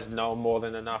find you? You guys know more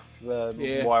than enough where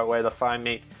to find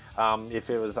me.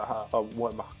 If it was a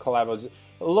collab,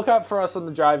 look out for us on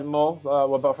the Driving Maul.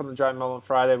 We're both on the Driving Maul on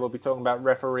Friday. We'll be talking about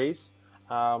referees.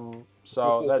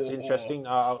 So that's interesting.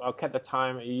 I'll get the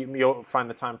time. You'll find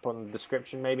the time in the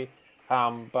description maybe.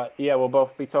 But yeah, we'll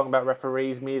both be talking about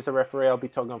referees. Me as a referee, I'll be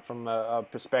talking from a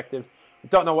perspective.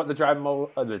 Don't know what the Driving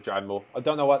Maul. I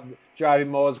don't know what Driving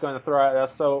Maul is going to throw at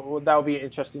us. So that'll be an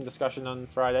interesting discussion on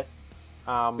Friday.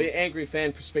 Be an angry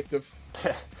fan perspective.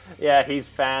 Yeah, he's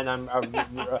fan. I'm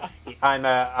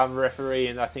a referee,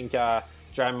 and I think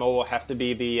Driving Maul will have to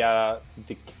be the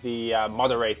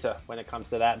moderator when it comes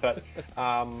to that. But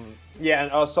yeah,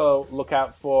 and also look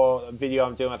out for a video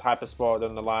I'm doing with Hypersport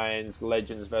on the Lions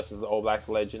Legends versus the All Blacks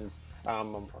Legends.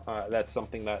 That's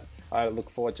something that I look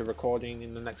forward to recording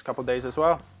in the next couple of days as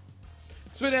well.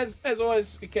 Sweet, as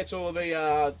always, you catch all of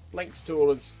the links to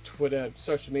all his Twitter,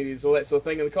 social medias, all that sort of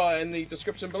thing in the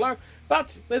description below.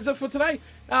 But that's it for today.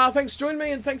 Thanks for joining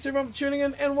me, and thanks everyone for tuning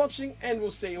in and watching, and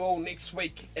we'll see you all next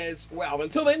week as well.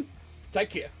 Until then, take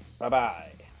care.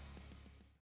 Bye-bye.